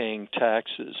without paying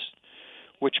taxes,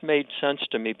 which made sense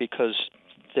to me because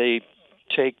they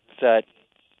take that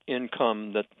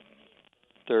income that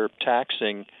they're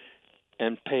taxing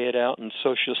and pay it out in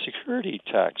Social Security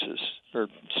taxes or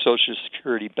Social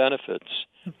Security benefits.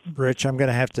 Rich, I'm going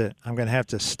to have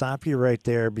to stop you right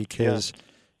there because,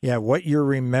 what you're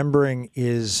remembering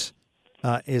is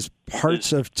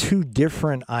parts of two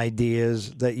different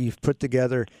ideas that you've put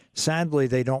together. Sadly,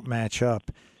 they don't match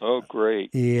up. Oh,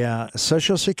 great. Yeah,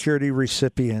 Social Security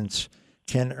recipients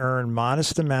can earn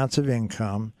modest amounts of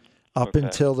income up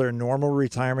until their normal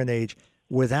retirement age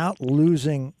without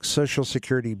losing Social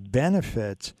Security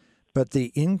benefits, but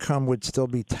the income would still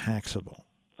be taxable.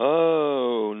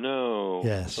 Oh, no.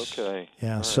 Yes. Okay.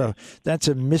 Yeah, all so right. that's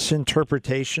a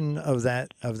misinterpretation of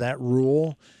that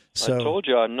rule. So, I told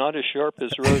you I'm not as sharp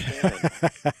as Roseanne.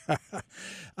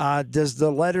 Does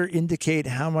the letter indicate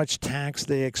how much tax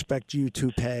they expect you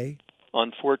to pay?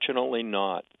 Unfortunately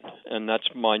not. And that's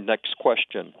my next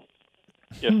question.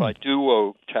 If I do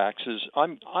owe taxes,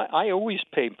 I always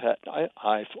pay.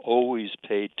 I've always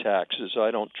paid taxes. I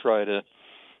don't try to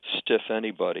stiff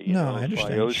anybody. No, I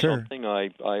understand. If I owe sure. something, I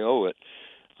owe it.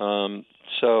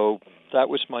 So that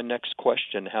was my next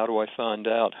question. How do I find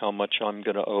out how much I'm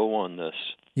going to owe on this?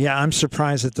 Yeah, I'm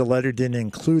surprised that the letter didn't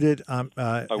include it.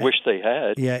 I wish they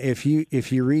had. Yeah, if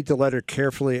you read the letter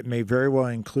carefully, it may very well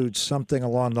include something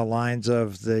along the lines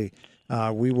of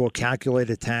we will calculate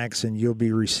a tax and you'll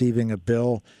be receiving a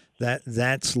bill.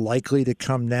 That's likely to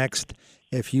come next.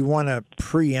 If you want to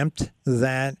preempt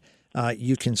that,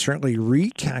 You can certainly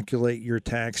recalculate your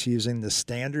tax using the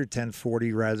standard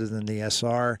 1040 rather than the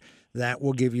SR. That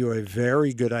will give you a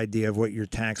very good idea of what your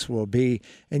tax will be,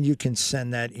 and you can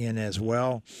send that in as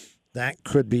well. That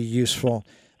could be useful,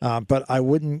 but I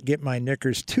wouldn't get my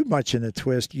knickers too much in a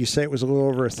twist. You say it was a little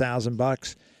over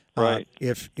 $1,000. Right.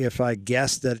 If I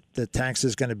guess that the tax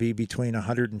is going to be between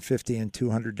 $150 and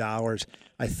 $200,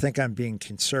 I think I'm being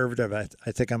conservative. I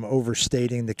think I'm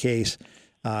overstating the case,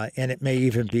 and it may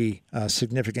even be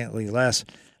significantly less.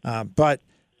 But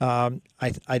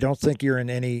I don't think you're in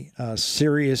any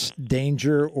serious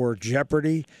danger or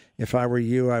jeopardy. If I were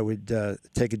you, I would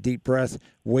take a deep breath,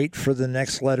 wait for the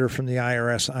next letter from the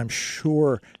IRS. I'm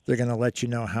sure they're going to let you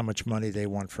know how much money they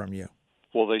want from you.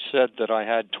 Well, they said that I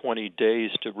had 20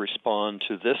 days to respond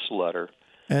to this letter.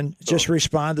 And just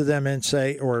respond to them and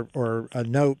say, or a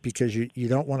note, because you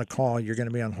don't want to call. You're going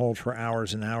to be on hold for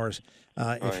hours and hours.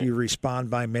 If you respond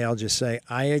by mail, just say,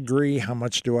 I agree. How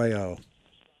much do I owe?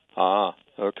 Ah,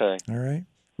 okay. All right.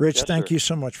 Rich, Yes, thank sir. you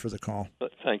so much for the call.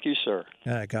 Thank you, sir.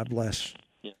 God bless.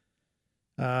 Yeah.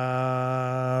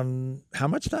 How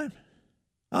much time?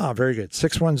 Oh, very good.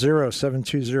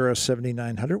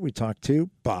 610-720-7900. We talked to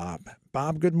Bob.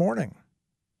 Bob, good morning.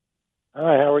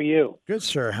 Hi, how are you? Good,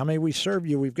 sir. How may we serve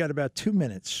you? We've got about 2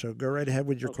 minutes, so go right ahead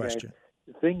with your question.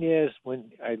 The thing is, when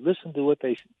I listened to what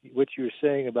you were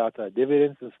saying about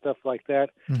dividends and stuff like that,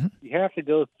 you have to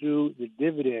go through the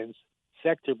dividends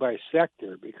sector by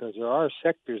sector, because there are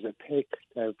sectors that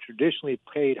have traditionally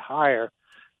paid higher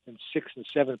than 6 and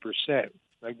 7%.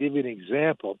 I'll give you an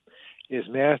example: is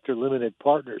master limited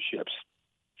partnerships.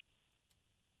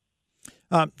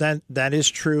 That is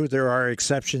true. There are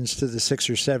exceptions to the 6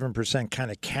 or 7%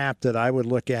 kind of cap that I would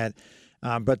look at,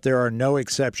 but there are no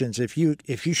exceptions. If you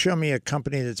show me a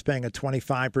company that's paying a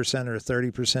 25% or a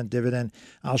 30% dividend,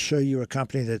 I'll show you a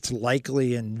company that's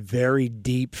likely in very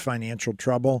deep financial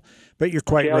trouble. But you're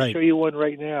quite right. I'll show you one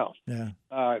right now. Yeah.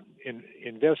 In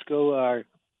Invesco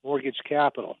Mortgage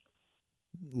Capital.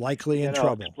 Likely in and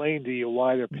trouble. I'll explain to you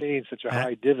why they're paying such a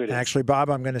high dividend. Actually, Bob,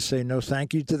 I'm going to say no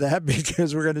thank you to that,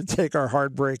 because we're going to take our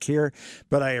hard break here.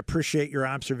 But I appreciate your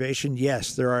observation.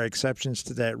 Yes, there are exceptions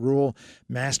to that rule.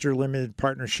 Master limited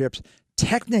partnerships,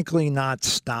 technically not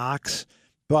stocks,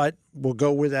 but we'll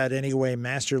go with that anyway.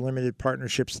 Master limited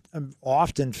partnerships,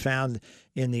 often found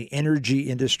in the energy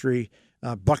industry.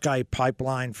 Buckeye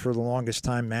Pipeline, for the longest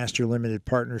time, master limited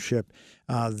partnership.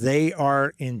 They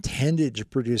are intended to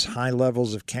produce high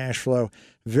levels of cash flow,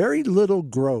 very little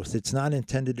growth. It's not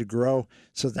intended to grow.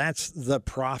 So that's the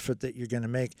profit that you're going to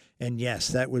make. And yes,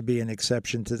 that would be an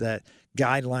exception to that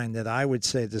guideline that I would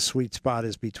say the sweet spot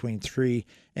is between 3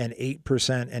 and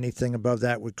 8%. Anything above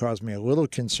that would cause me a little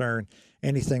concern.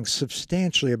 Anything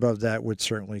substantially above that would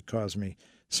certainly cause me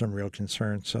some real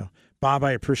concern. So, Bob,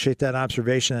 I appreciate that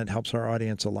observation. That helps our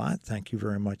audience a lot. Thank you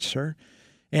very much, sir.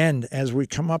 And as we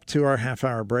come up to our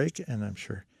half-hour break, and I'm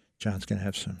sure John's going to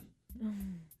have some.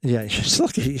 Yeah, just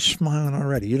look at you smiling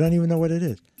already. You don't even know what it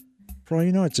is. For all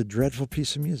you know, it's a dreadful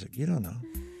piece of music. You don't know.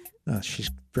 No, she's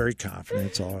very confident.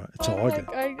 It's all good.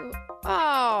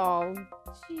 Oh,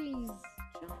 jeez,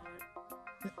 John.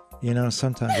 You know,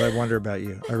 sometimes I wonder about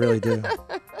you. I really do.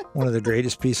 One of the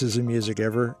greatest pieces of music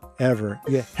ever.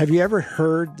 Yeah. Have you ever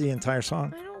heard the entire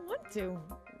song? I don't want to.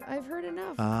 I've heard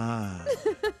enough.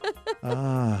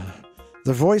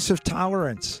 The voice of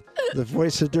tolerance, the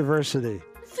voice of diversity.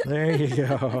 There you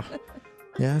go.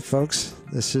 Yeah, folks,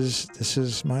 this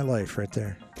is my life right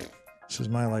there. This is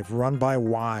my life, run by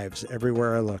wives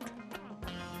everywhere I look.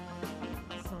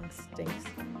 This song stinks.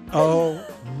 Oh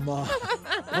my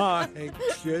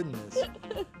goodness.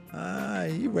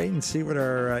 You wait and see what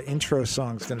our intro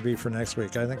song is going to be for next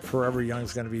week. I think Forever Young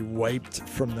is going to be wiped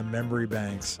from the memory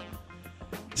banks.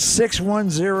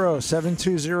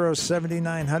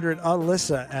 610-720-7900.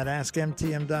 Alyssa at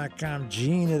AskMTM.com.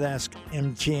 Gene at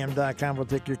AskMTM.com. We'll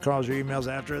take your calls, your emails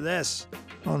after this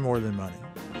on More Than Money.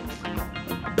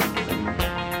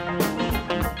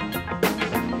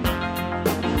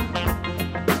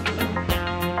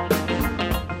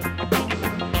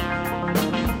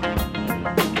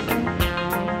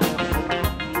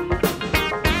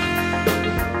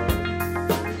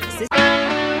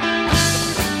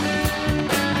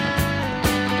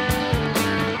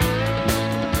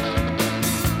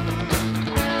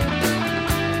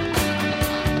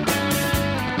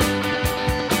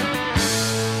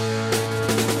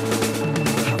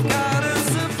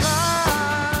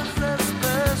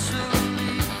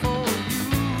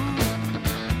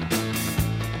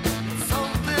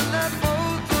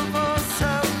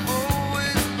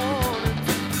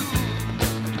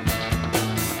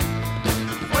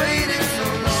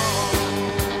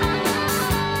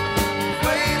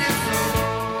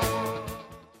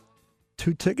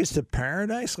 2 tickets to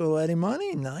Paradise, little Eddie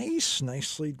Money. Nice.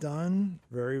 Nicely done.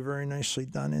 Very, very nicely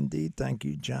done indeed. Thank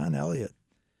you, John Elliott.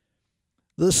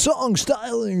 The song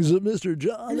stylings of Mr.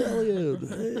 John Elliott.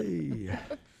 Hey.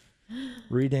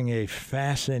 Reading a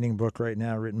fascinating book right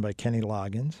now written by Kenny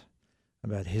Loggins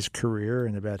about his career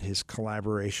and about his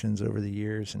collaborations over the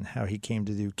years and how he came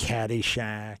to do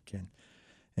Caddyshack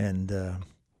and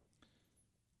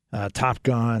Top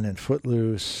Gun and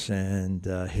Footloose and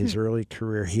his early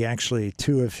career. He actually,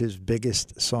 2 of his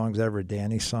biggest songs ever,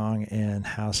 Danny's Song and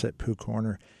House at Pooh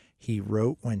Corner, he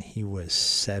wrote when he was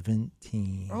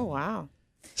 17. Oh, wow.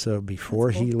 So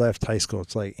before he left high school,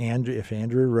 it's like if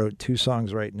Andrew wrote 2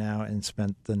 songs right now and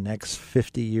spent the next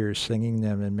 50 years singing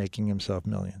them and making himself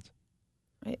millions.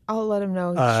 I'll let him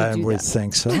know. I would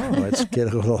think so. Let's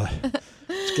get a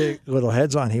little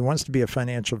heads on. He wants to be a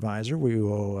financial advisor.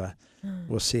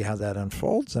 We'll see how that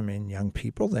unfolds. I mean, young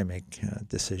people, they make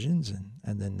decisions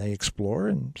and then they explore,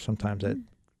 and sometimes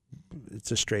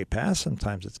it's a straight path.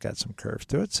 Sometimes it's got some curves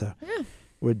to it. So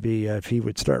would be if he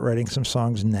would start writing some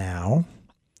songs now.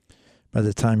 By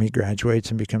the time he graduates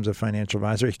and becomes a financial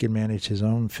advisor, he can manage his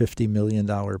own $50 million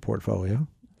portfolio.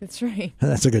 That's right.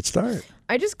 That's a good start.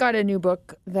 I just got a new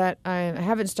book that I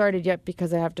haven't started yet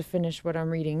because I have to finish what I'm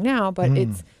reading now, but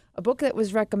it's a book that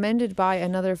was recommended by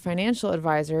another financial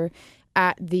advisor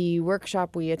at the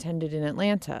workshop we attended in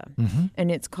Atlanta.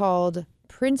 And it's called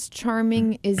Prince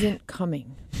Charming Isn't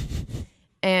Coming.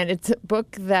 And it's a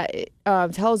book that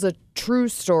tells a true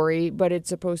story, but it's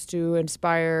supposed to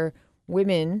inspire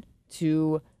women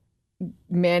to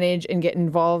manage and get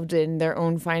involved in their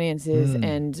own finances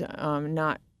and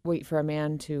not wait for a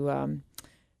man to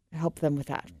help them with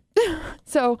that.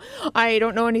 So I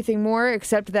don't know anything more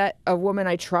except that a woman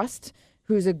I trust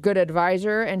who's a good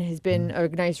advisor and has been a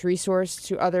nice resource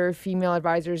to other female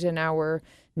advisors in our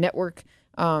network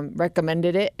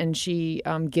recommended it, and she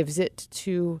gives it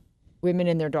to women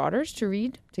and their daughters to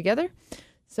read together.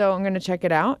 So I'm going to check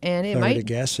it out, and it might. To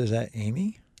guess, is that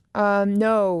Amy?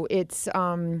 No, it's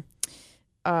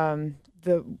the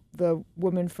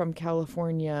woman from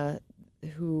California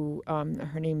who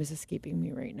her name is escaping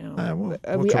me right now.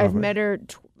 I've met her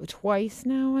twice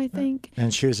now, I think.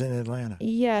 And she was in Atlanta.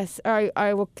 Yes,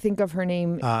 I will think of her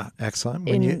name. Excellent.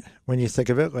 When you think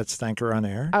of it, let's thank her on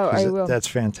air. Oh, I will. That's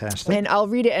fantastic. And I'll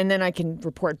read it, and then I can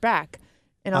report back.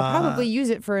 And I'll probably use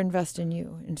it for Invest in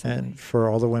You in some way. For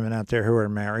all the women out there who are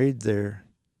married, they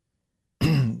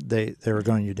were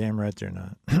going, "You damn right they're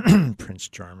not." Prince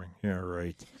Charming. Yeah,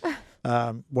 right.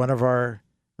 One of our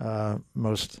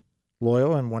most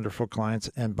loyal and wonderful clients,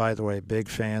 and by the way, big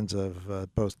fans of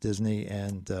both Disney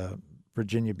and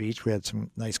Virginia Beach. We had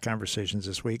some nice conversations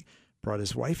this week. Brought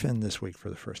his wife in this week for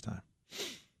the first time.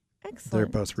 Excellent. They're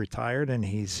both retired, and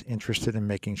he's interested in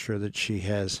making sure that she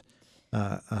has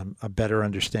a better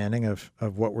understanding of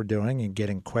what we're doing and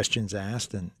getting questions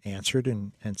asked and answered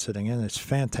and sitting in. It's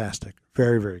fantastic.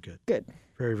 Very, very good. Good.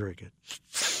 Very, very good.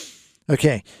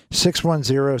 Okay,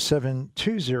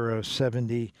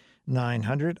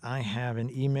 610-720-7900. I have an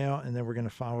email, and then we're going to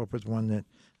follow up with one that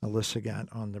Alyssa got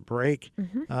on the break.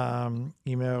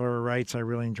 Emailer writes, I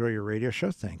really enjoy your radio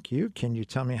show. Thank you. Can you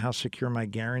tell me how secure my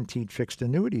guaranteed fixed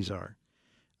annuities are?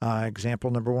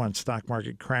 Example number 1, stock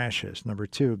market crashes. Number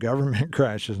 2, government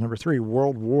crashes. Number 3,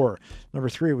 world war. Number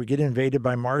 3, we get invaded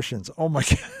by Martians. Oh, my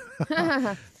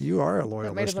God. You are a loyal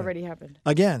That might listener. have already happened.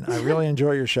 Again, I really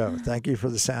enjoy your show. Thank you for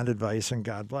the sound advice, and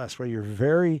God bless. Well, you're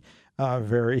very,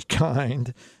 very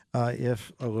kind,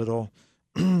 if a little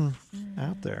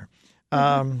out there.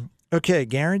 Okay,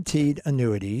 guaranteed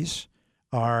annuities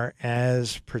are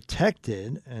as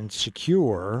protected and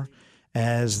secure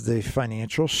as the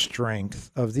financial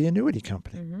strength of the annuity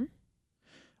company.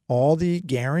 All the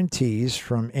guarantees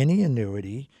from any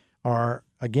annuity are,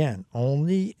 again,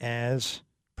 only as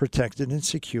protected and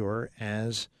secure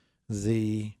as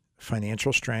the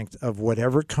financial strength of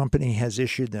whatever company has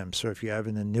issued them. So if you have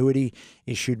an annuity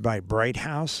issued by Bright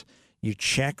House, you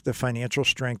check the financial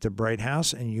strength of Bright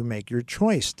House and you make your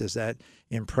choice. Does that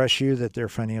impress you that they're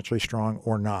financially strong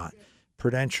or not?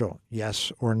 Prudential,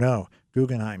 yes or no.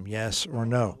 Guggenheim, yes or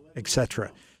no,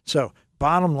 etc. So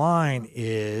bottom line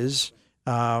is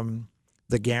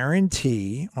the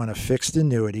guarantee on a fixed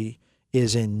annuity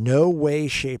is in no way,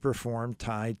 shape, or form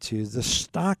tied to the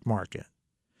stock market.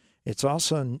 It's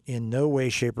also in no way,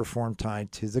 shape, or form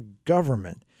tied to the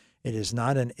government. It is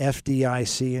not an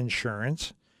FDIC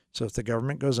insurance. So if the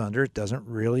government goes under, it doesn't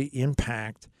really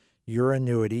impact your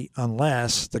annuity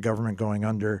unless the government going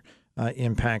under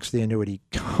impacts the annuity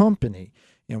company,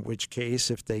 in which case,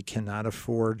 if they cannot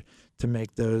afford to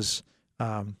make those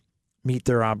meet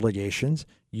their obligations,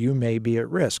 you may be at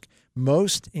risk.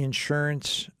 Most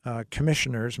insurance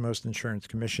commissioners, most insurance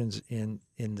commissions in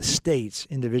the states,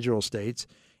 individual states,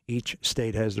 each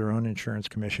state has their own insurance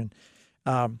commission,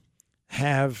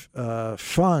 have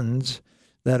funds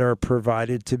that are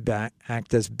provided to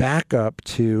act as backup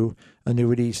to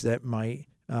annuities that might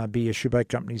be issued by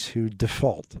companies who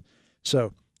default.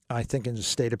 So I think in the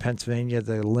state of Pennsylvania,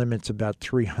 the limit's about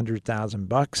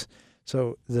 $300,000.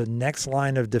 So the next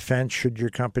line of defense, should your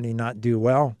company not do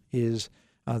well, is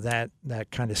that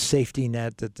kind of safety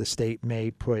net that the state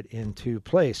may put into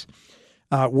place.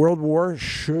 World War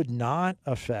should not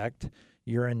affect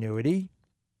your annuity.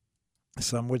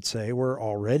 Some would say we're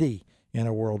already in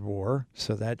a world war,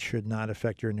 so that should not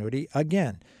affect your annuity,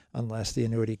 again, unless the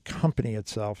annuity company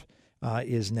itself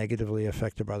is negatively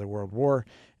affected by the World War.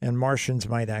 And Martians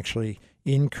might actually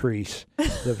increase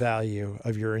the value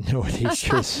of your annuities.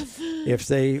 Because if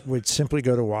they would simply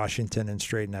go to Washington and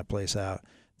straighten that place out,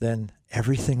 then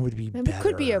everything would be better. It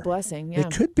could be a blessing, yeah.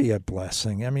 It could be a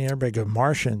blessing. I mean, everybody goes,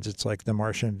 Martians, it's like the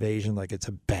Martian invasion, like it's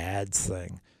a bad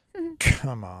thing.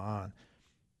 Come on.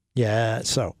 Yeah,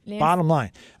 so bottom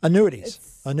line, annuities.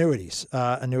 Annuities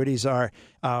are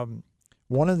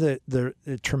one of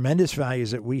the tremendous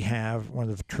values that we have, one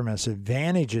of the tremendous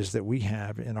advantages that we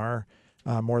have in our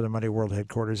More Than Money World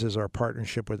headquarters is our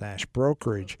partnership with Ash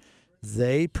Brokerage.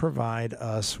 They provide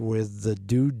us with the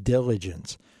due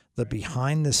diligence, the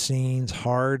behind-the-scenes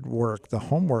hard work, the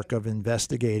homework of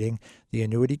investigating the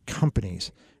annuity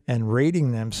companies and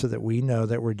rating them so that we know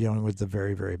that we're dealing with the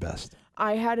very, very best.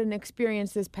 I had an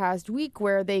experience this past week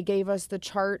where they gave us the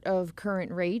chart of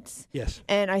current rates. Yes.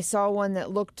 And I saw one that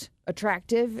looked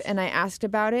attractive, and I asked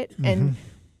about it. Mm-hmm. And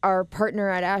our partner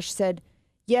at Ash said,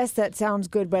 yes, that sounds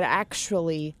good, but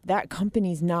actually that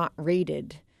company's not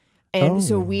rated. And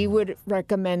so we would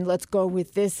recommend let's go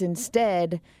with this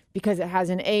instead because it has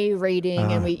an A rating.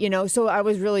 And so I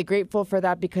was really grateful for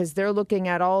that because they're looking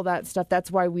at all that stuff.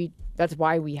 That's why we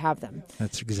have them.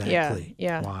 That's exactly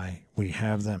why we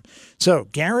have them. So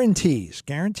guarantees.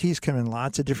 Guarantees come in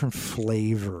lots of different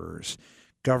flavors.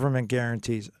 Government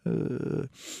guarantees,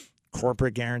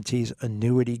 corporate guarantees,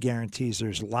 annuity guarantees.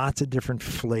 There's lots of different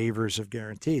flavors of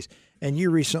guarantees. And you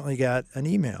recently got an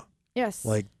email. Yes.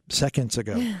 Like seconds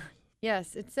ago.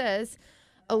 Yes, it says,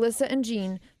 Alyssa and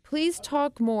Jean, please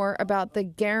talk more about the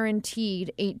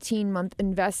guaranteed 18-month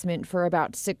investment for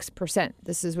about 6%.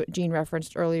 This is what Jean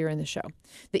referenced earlier in the show.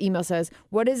 The email says,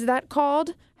 what is that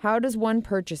called? How does one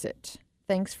purchase it?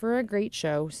 Thanks for a great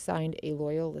show. Signed, a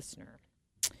loyal listener.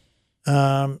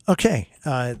 Okay.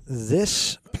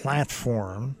 This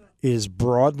platform is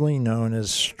broadly known as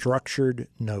structured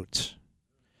notes.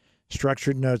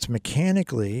 Structured notes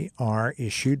mechanically are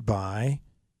issued by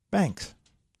banks.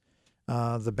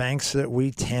 The banks that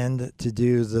we tend to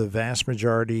do the vast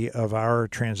majority of our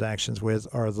transactions with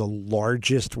are the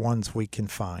largest ones we can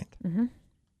find. Mm-hmm.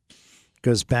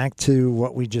 Goes back to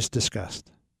what we just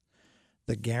discussed.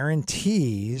 The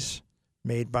guarantees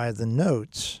made by the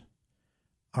notes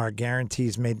are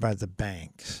guarantees made by the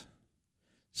banks.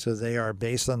 So they are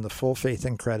based on the full faith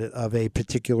and credit of a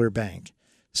particular bank.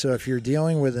 So if you're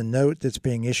dealing with a note that's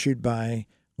being issued by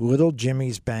Little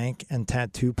Jimmy's Bank and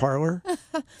Tattoo Parlor,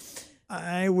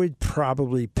 I would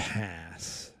probably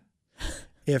pass.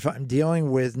 If I'm dealing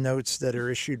with notes that are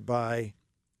issued by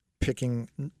picking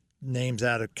names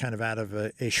out of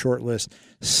a short list,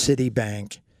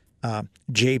 Citibank,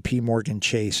 J.P. Morgan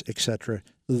Chase, etc.,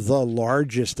 the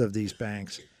largest of these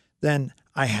banks, then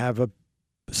I have a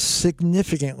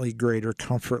significantly greater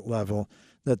comfort level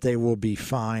that they will be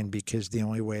fine because the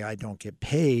only way I don't get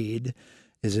paid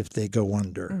is if they go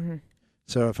under. Mm-hmm.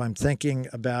 So if I'm thinking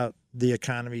about the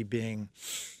economy being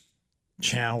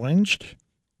challenged,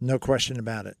 no question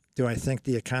about it. Do I think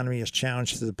the economy is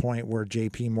challenged to the point where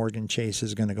J.P. Morgan Chase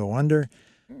is going to go under?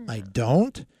 I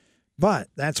don't. But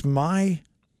that's my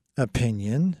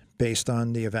opinion based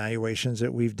on the evaluations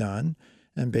that we've done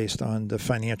and based on the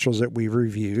financials that we've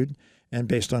reviewed and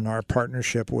based on our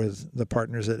partnership with the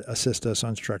partners that assist us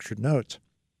on structured notes.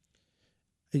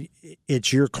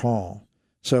 It's your call.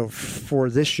 So for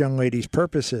this young lady's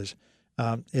purposes,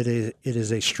 it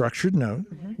is a structured note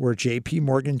where J.P.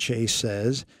 Morgan Chase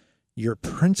says your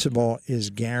principal is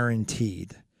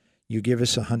guaranteed. You give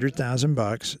us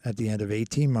 $100,000 at the end of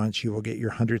 18 months, you will get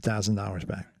your $100,000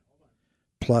 back,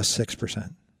 plus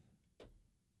 6%.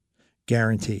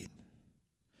 Guaranteed.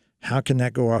 How can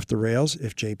that go off the rails?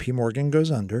 If J.P. Morgan goes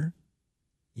under,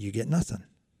 you get nothing.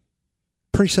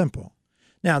 Pretty simple.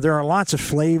 Now, there are lots of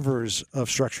flavors of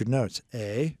structured notes.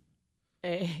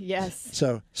 Yes.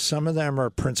 So some of them are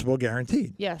principal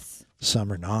guaranteed. Yes.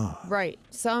 Some are not. Right.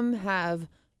 Some have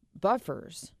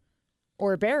buffers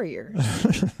or barriers.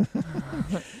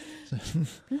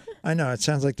 I know, it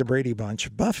sounds like the Brady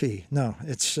Bunch. Buffy. No,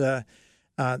 it's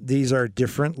these are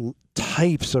different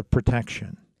types of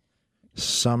protection.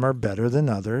 Some are better than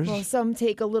others. Well, some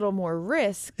take a little more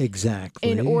risk. Exactly.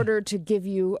 In order to give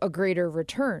you a greater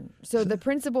return. So the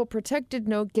principal protected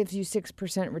note gives you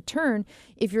 6% return.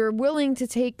 If you're willing to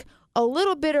take a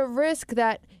little bit of risk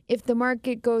that if the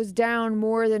market goes down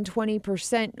more than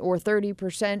 20% or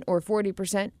 30% or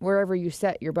 40%, wherever you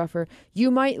set your buffer, you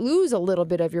might lose a little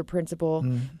bit of your principal.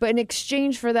 But in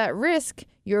exchange for that risk,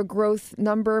 your growth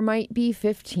number might be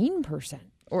 15%.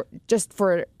 Or just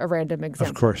for a random example.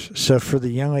 Of course. So for the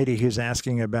young lady who's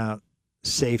asking about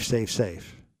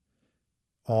safe,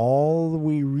 all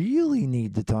we really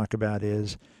need to talk about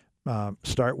is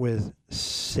start with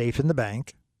safe in the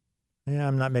bank. Yeah,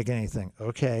 I'm not making anything.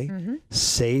 Okay.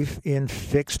 Safe in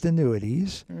fixed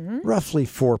annuities, roughly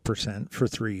 4% for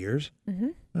 3 years.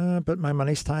 But my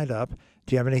money's tied up.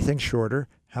 Do you have anything shorter?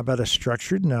 How about a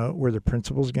structured note where the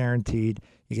principal's guaranteed?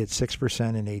 You get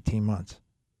 6% in 18 months.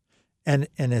 And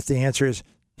if the answer is,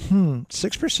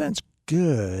 6%'s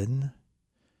good,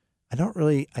 I don't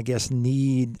really, I guess,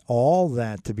 need all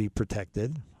that to be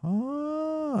protected.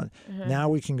 Now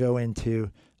we can go into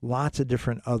lots of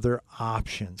different other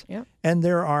options. Yep. And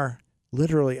there are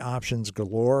literally options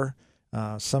galore.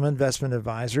 Some investment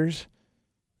advisors,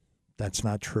 that's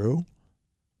not true.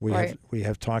 We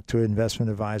have talked to investment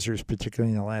advisors,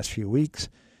 particularly in the last few weeks,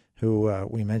 who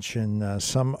we mentioned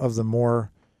some of the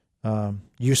more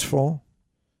useful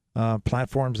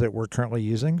platforms that we're currently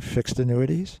using: fixed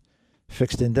annuities,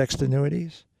 fixed indexed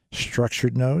annuities,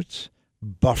 structured notes,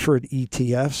 buffered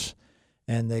ETFs.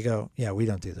 And they go, yeah, we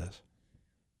don't do this.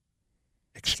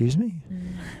 Excuse me?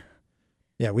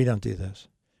 Yeah, we don't do this.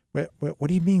 What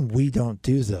do you mean we don't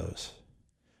do those?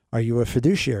 Are you a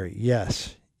fiduciary?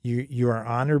 Yes. You are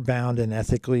honor bound and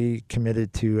ethically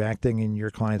committed to acting in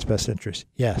your client's best interest.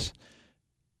 Yes.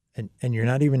 And you're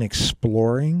not even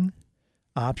exploring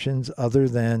options other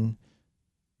than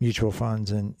mutual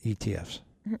funds and ETFs.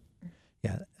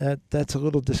 Yeah, that's a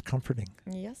little discomforting.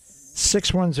 Yes.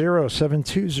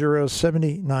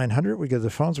 610-720-7900. We go to the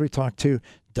phones. We talk to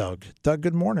Doug. Doug,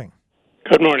 good morning.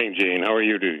 Good morning, Gene. How are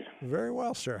you doing? Very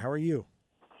well, sir. How are you?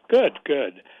 Good.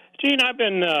 Gene, I've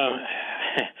been,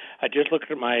 I just looked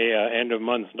at my end of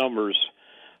month numbers,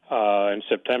 and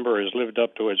September has lived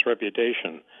up to its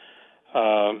reputation.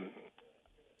 I've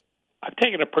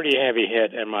taken a pretty heavy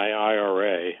hit in my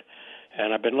IRA,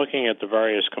 and I've been looking at the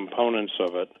various components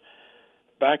of it.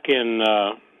 Back in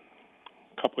a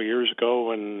couple of years ago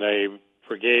when they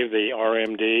forgave the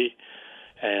RMD,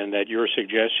 and at your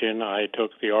suggestion, I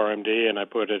took the RMD and I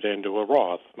put it into a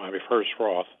Roth, my first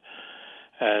Roth.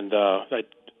 And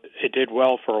it did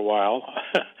well for a while,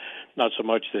 not so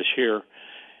much this year.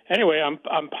 Anyway,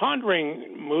 I'm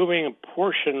pondering moving a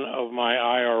portion of my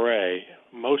IRA,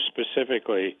 most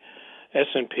specifically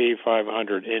S&P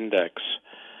 500 index,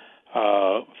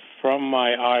 from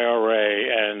my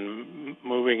IRA and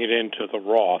moving it into the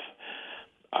Roth.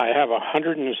 I have a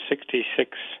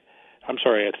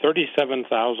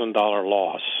 $37,000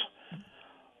 loss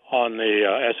on the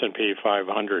S&P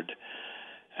 500,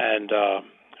 and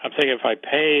I'm thinking if I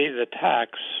pay the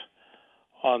tax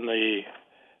on the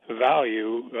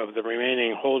value of the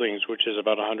remaining holdings, which is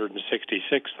about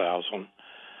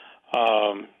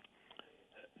 $166,000,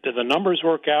 do the numbers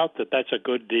work out that that's a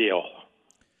good deal?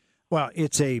 Well,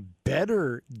 it's a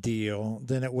better deal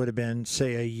than it would have been,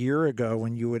 say, a year ago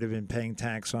when you would have been paying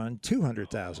tax on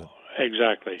 $200,000.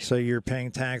 Exactly. So you're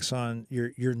paying tax on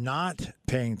you're not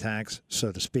paying tax,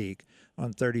 so to speak,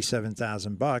 on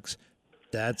 $37,000.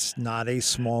 That's not a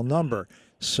small number.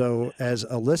 So as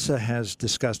Alyssa has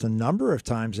discussed a number of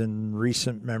times in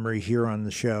recent memory here on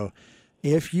the show,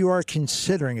 if you are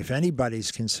considering, if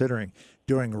anybody's considering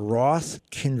doing Roth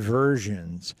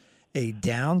conversions, a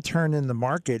downturn in the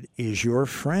market is your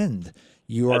friend.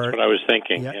 That's what I was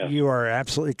thinking. Yeah, yes. You are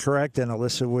absolutely correct, and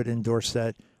Alyssa would endorse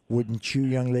that. Wouldn't you,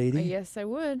 young lady? Yes, I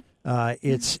would.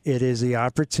 It is the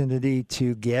opportunity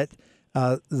to get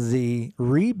the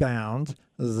rebound,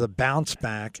 the bounce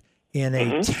back in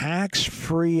a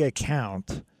tax-free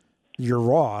account, your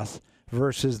Roth,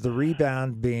 versus the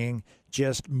rebound being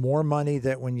just more money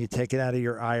that when you take it out of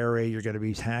your IRA, you're going to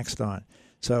be taxed on.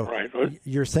 So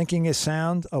your thinking is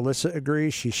sound. Alyssa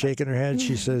agrees. She's shaking her head.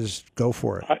 She says, go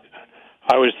for it.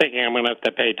 I was thinking I'm going to have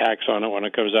to pay tax on it when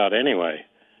it comes out anyway.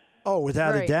 Oh,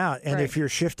 without a doubt. And if you're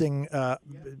shifting,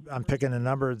 I'm picking a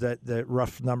number, that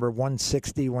rough number,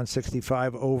 160,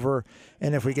 165 over.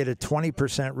 And if we get a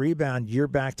 20% rebound, you're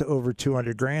back to over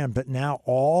 $200,000. But now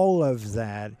all of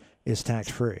that is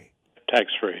tax-free.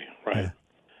 Tax-free, right. Yeah.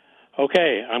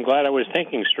 Okay, I'm glad I was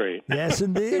thinking straight. Yes,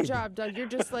 indeed. Good job, Doug. You're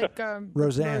just like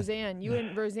Roseanne. You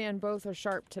and Roseanne both are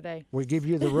sharp today. We give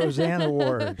you the Roseanne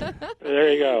Award.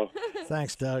 There you go.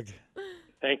 Thanks, Doug.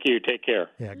 Thank you. Take care.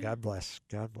 Yeah, God bless.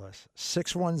 God bless.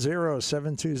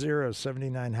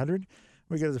 610-720-7900.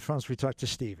 We go to the phones. We talk to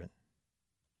Stephen.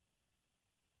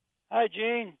 Hi,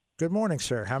 Gene. Good morning,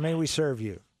 sir. How may we serve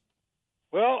you?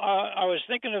 Well, I was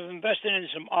thinking of investing in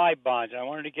some I-bonds. I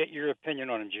wanted to get your opinion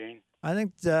on them, Gene. I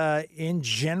think in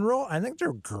general, I think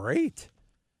they're great.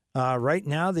 Right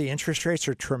now, the interest rates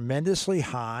are tremendously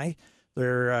high.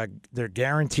 They're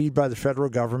guaranteed by the federal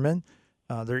government.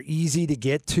 They're easy to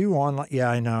get to online.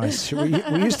 Yeah, I know. We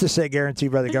used to say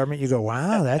guaranteed by the government. You go,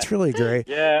 wow, that's really great.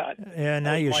 Yeah.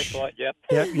 Now you thought, yep.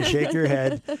 Yep, you shake your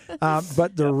head.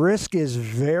 But the risk is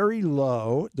very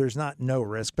low. There's not no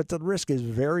risk, but the risk is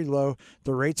very low.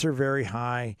 The rates are very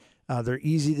high. They're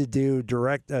easy to do.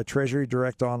 Direct Treasury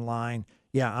Direct online.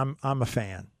 Yeah, I'm a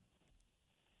fan.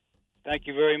 Thank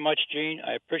you very much, Gene.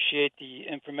 I appreciate the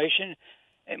information.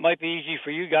 It might be easy for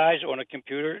you guys on a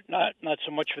computer, not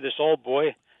so much for this old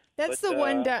boy. That's the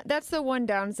one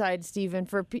downside, Stephen,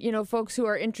 for folks who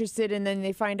are interested and then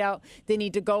they find out they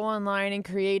need to go online and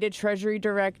create a Treasury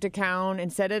Direct account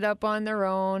and set it up on their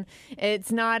own.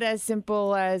 It's not as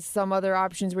simple as some other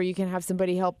options where you can have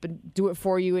somebody help and do it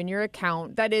for you in your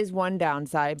account. That is one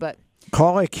downside, but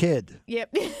call a kid.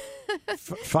 Yep.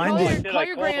 Find call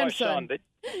your grandson.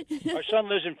 Our son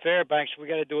lives in Fairbanks. We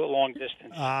got to do it long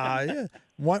distance. Yeah.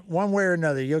 One way or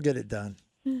another, you'll get it done.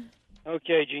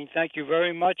 Okay, Gene. Thank you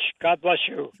very much. God bless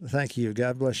you. Thank you.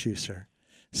 God bless you, sir.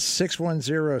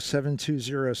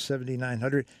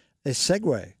 610-720-7900. A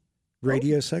Segway,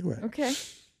 radio Segway. Okay.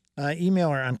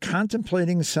 Emailer, I'm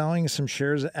contemplating selling some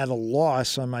shares at a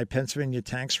loss on my Pennsylvania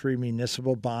tax-free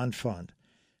municipal bond fund.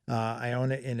 I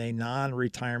own it in a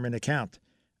non-retirement account.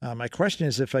 My question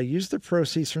is, if I use the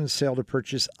proceeds from the sale to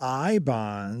purchase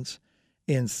I-bonds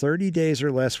in 30 days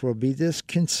or less, will be this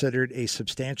considered a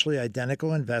substantially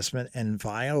identical investment and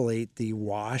violate the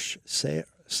wash sale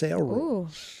rule? Ooh,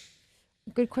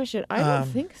 good question. I don't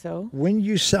think so. When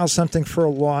you sell something for a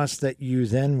loss that you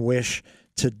then wish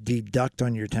to deduct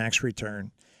on your tax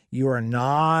return, you are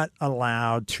not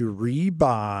allowed to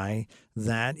rebuy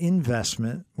that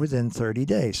investment within 30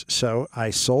 days. So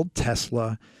I sold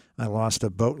Tesla. I lost a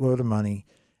boatload of money,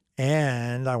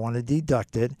 and I want to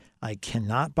deduct it. I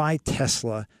cannot buy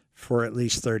Tesla for at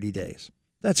least 30 days.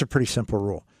 That's a pretty simple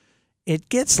rule. It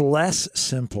gets less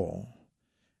simple.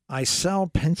 I sell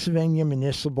Pennsylvania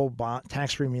municipal bond,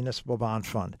 tax-free municipal bond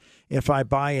fund. If I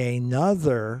buy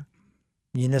another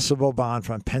municipal bond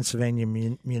fund, Pennsylvania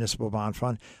municipal bond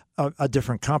fund, a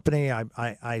different company,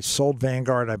 I sold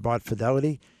Vanguard, I bought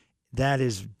Fidelity, that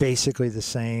is basically the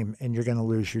same, and you're going to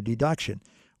lose your deduction.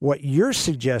 What you're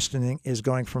suggesting is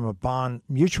going from a bond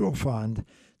mutual fund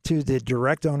to the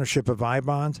direct ownership of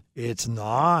I-bonds. It's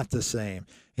not the same.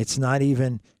 It's not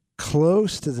even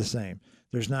close to the same.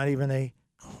 There's not even a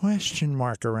question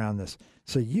mark around this.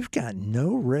 So you've got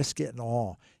no risk at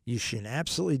all. You should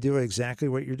absolutely do exactly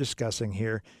what you're discussing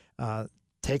here.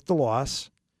 Take the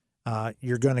loss.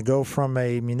 You're going to go from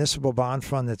a municipal bond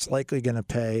fund that's likely going to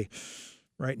pay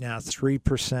right now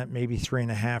 3%, maybe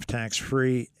 3.5%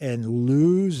 tax-free, and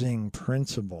losing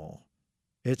principal.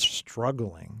 It's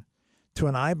struggling. To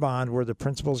an I-bond where the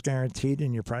principal is guaranteed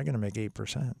and you're probably going to make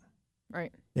 8%.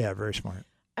 Right. Yeah, very smart.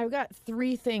 I've got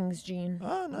three things, Gene.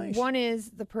 Oh, nice. One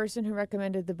is the person who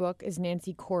recommended the book is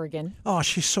Nancy Corrigan. Oh,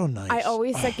 she's so nice. I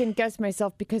always second guess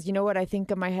myself because you know what I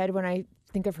think of my head when I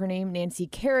think of her name, Nancy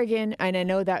Kerrigan, and I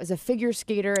know that was a figure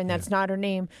skater and that's not her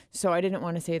name, so I didn't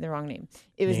want to say the wrong name.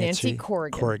 It was Nancy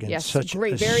Corrigan. Yes,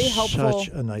 great, very helpful.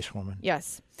 Such a nice woman.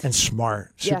 Yes. And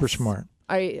smart, super smart.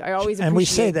 I always appreciate and we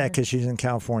say her. that because she's in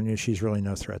California. She's really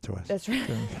no threat to us. That's right.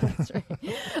 That's right.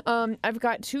 I've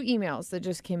got two emails that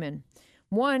just came in.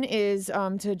 One is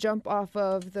to jump off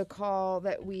of the call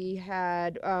that we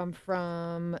had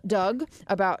from Doug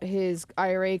about his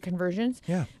IRA conversions.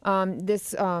 Yeah.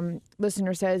 This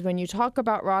listener says, when you talk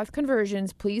about Roth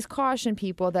conversions, please caution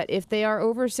people that if they are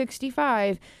over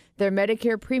 65, their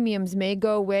Medicare premiums may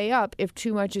go way up if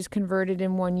too much is converted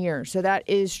in 1 year. So that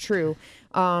is true.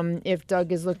 If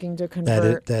Doug is looking to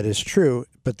convert. That is true,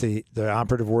 but the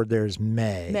operative word there is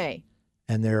may. May.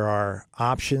 And there are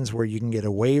options where you can get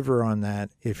a waiver on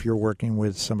that if you're working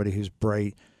with somebody who's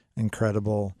bright,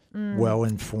 incredible,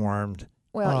 well-informed.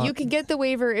 Well, you can get the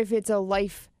waiver if it's a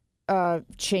life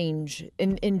change.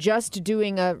 In just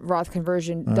doing a Roth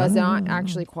conversion does not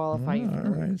actually qualify you.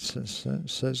 All right.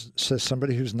 Says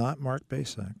somebody who's not Mark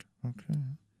Basak. Okay.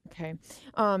 Okay.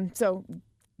 So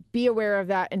be aware of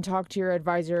that and talk to your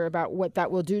advisor about what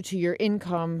that will do to your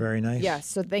income. Very nice. Yes,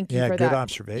 so thank you for that. Yeah, good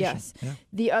observation. Yes. Yeah.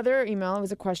 The other email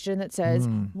was a question that says,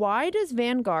 why does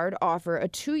Vanguard offer a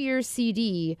 2-year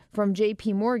CD from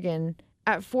JP Morgan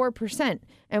at 4%?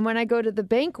 And when I go to the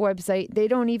bank website, they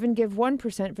don't even give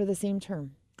 1% for the same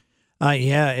term.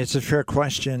 Yeah, it's a fair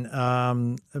question.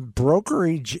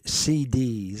 Brokerage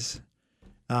CDs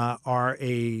are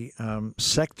a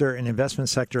sector, an investment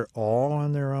sector all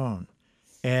on their own.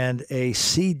 And a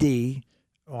CD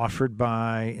offered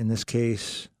by, in this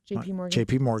case,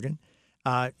 JP Morgan,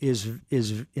 is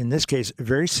in this case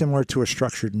very similar to a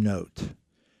structured note.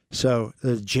 So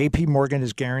JP Morgan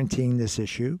is guaranteeing this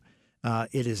issue.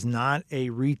 It is not a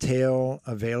retail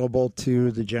available to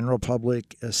the general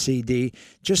public CD.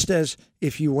 Just as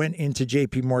if you went into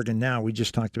JP Morgan now, we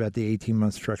just talked about the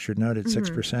 18-month structured note at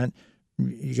 6%.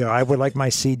 You go, I would like my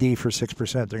CD for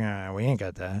 6%. They're going, we ain't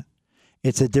got that.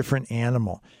 It's a different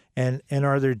animal. And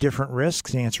are there different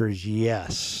risks? The answer is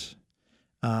yes.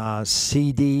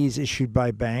 CDs issued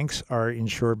by banks are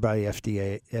insured by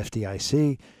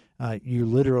FDIC. You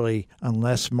literally,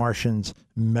 unless Martians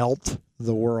melt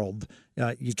the world,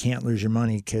 you can't lose your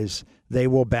money because they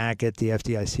will back it, the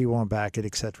FDIC won't back it,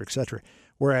 et cetera, et cetera.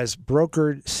 Whereas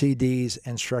brokered CDs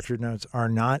and structured notes are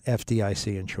not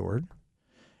FDIC insured.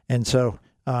 And so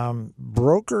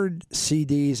brokered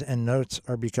CDs and notes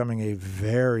are becoming a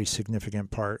very significant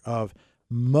part of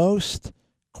most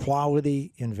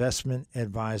quality investment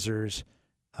advisors'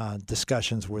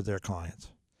 discussions with their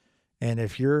clients. And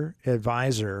if your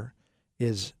advisor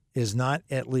is not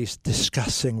at least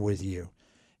discussing with you,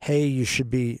 hey, you should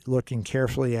be looking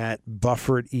carefully at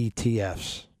buffered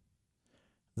ETFs,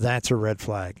 that's a red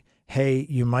flag. Hey,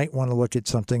 you might want to look at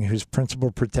something who's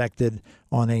principal protected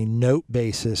on a note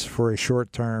basis for a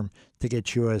short term to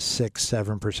get you a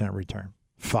 6-7% return,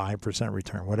 5%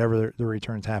 return, whatever the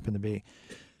returns happen to be.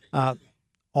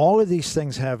 All of these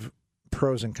things have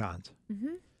pros and cons.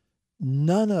 Mm-hmm.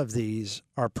 None of these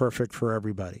are perfect for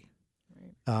everybody.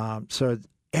 Right. So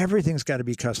everything's got to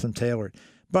be custom tailored.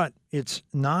 But it's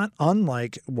not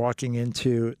unlike walking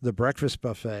into the breakfast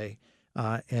buffet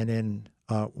and in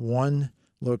one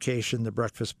location, the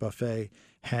breakfast buffet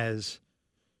has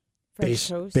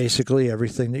basically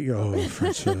everything that you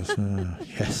French toast.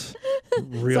 Yes.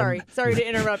 Sorry to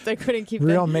interrupt. I couldn't keep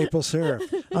real maple syrup.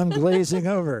 I'm glazing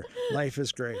over. Life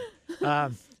is great.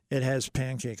 It has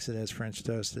pancakes. It has French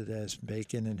toast. It has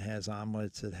bacon. It has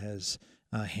omelets. It has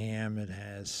ham. It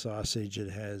has sausage. It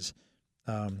has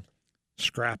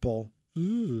scrapple.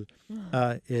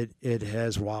 It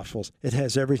has waffles. It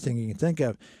has everything you can think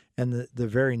of. And the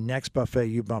very next buffet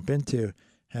you bump into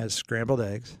has scrambled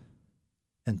eggs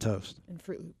and toast. And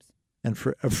Fruit Loops. And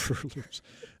Fruit Loops.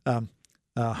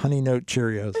 Honey Nut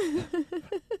Cheerios.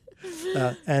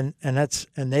 And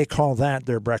they call that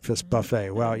their breakfast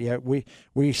buffet. Well, yeah,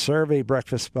 we serve a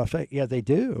breakfast buffet. Yeah, they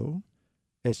do.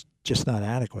 It's just not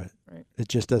adequate. Right. It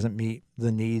just doesn't meet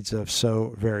the needs of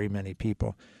so very many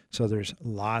people. So there's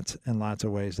lots and lots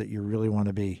of ways that you really want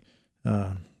to be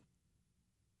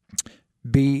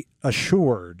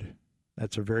assured.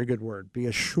 That's a very good word. Be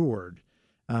assured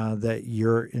that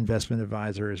your investment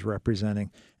advisor is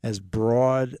representing as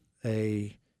broad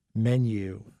a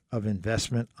menu of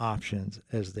investment options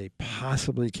as they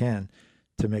possibly can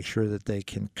to make sure that they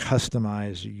can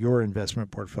customize your investment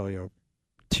portfolio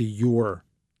to your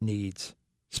needs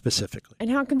specifically. And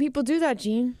how can people do that,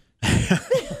 Gene?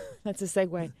 That's a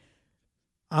segue.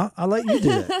 I'll let you do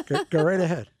that. Go right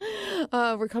ahead.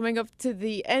 We're coming up to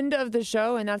the end of the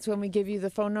show, and that's when we give you the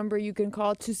phone number you can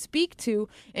call to speak to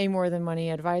a More Than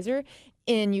Money advisor.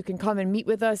 And you can come and meet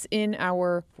with us in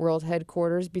our world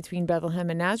headquarters between Bethlehem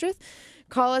and Nazareth.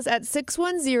 Call us at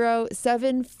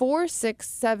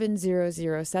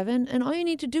 610-746-7007. And all you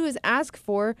need to do is ask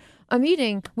for a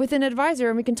meeting with an advisor,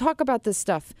 and we can talk about this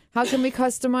stuff. How can we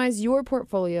customize your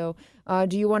portfolio?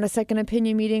 Do you want a second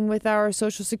opinion meeting with our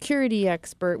Social Security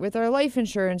expert, with our life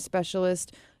insurance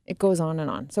specialist? It goes on and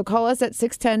on. So call us at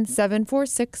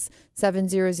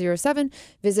 610-746-7007.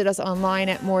 Visit us online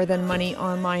at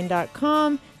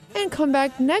morethanmoneyonline.com and come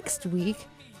back next week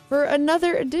for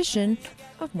another edition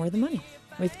of More Than Money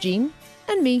with Gene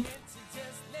and me.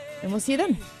 And we'll see you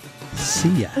then.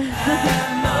 See ya.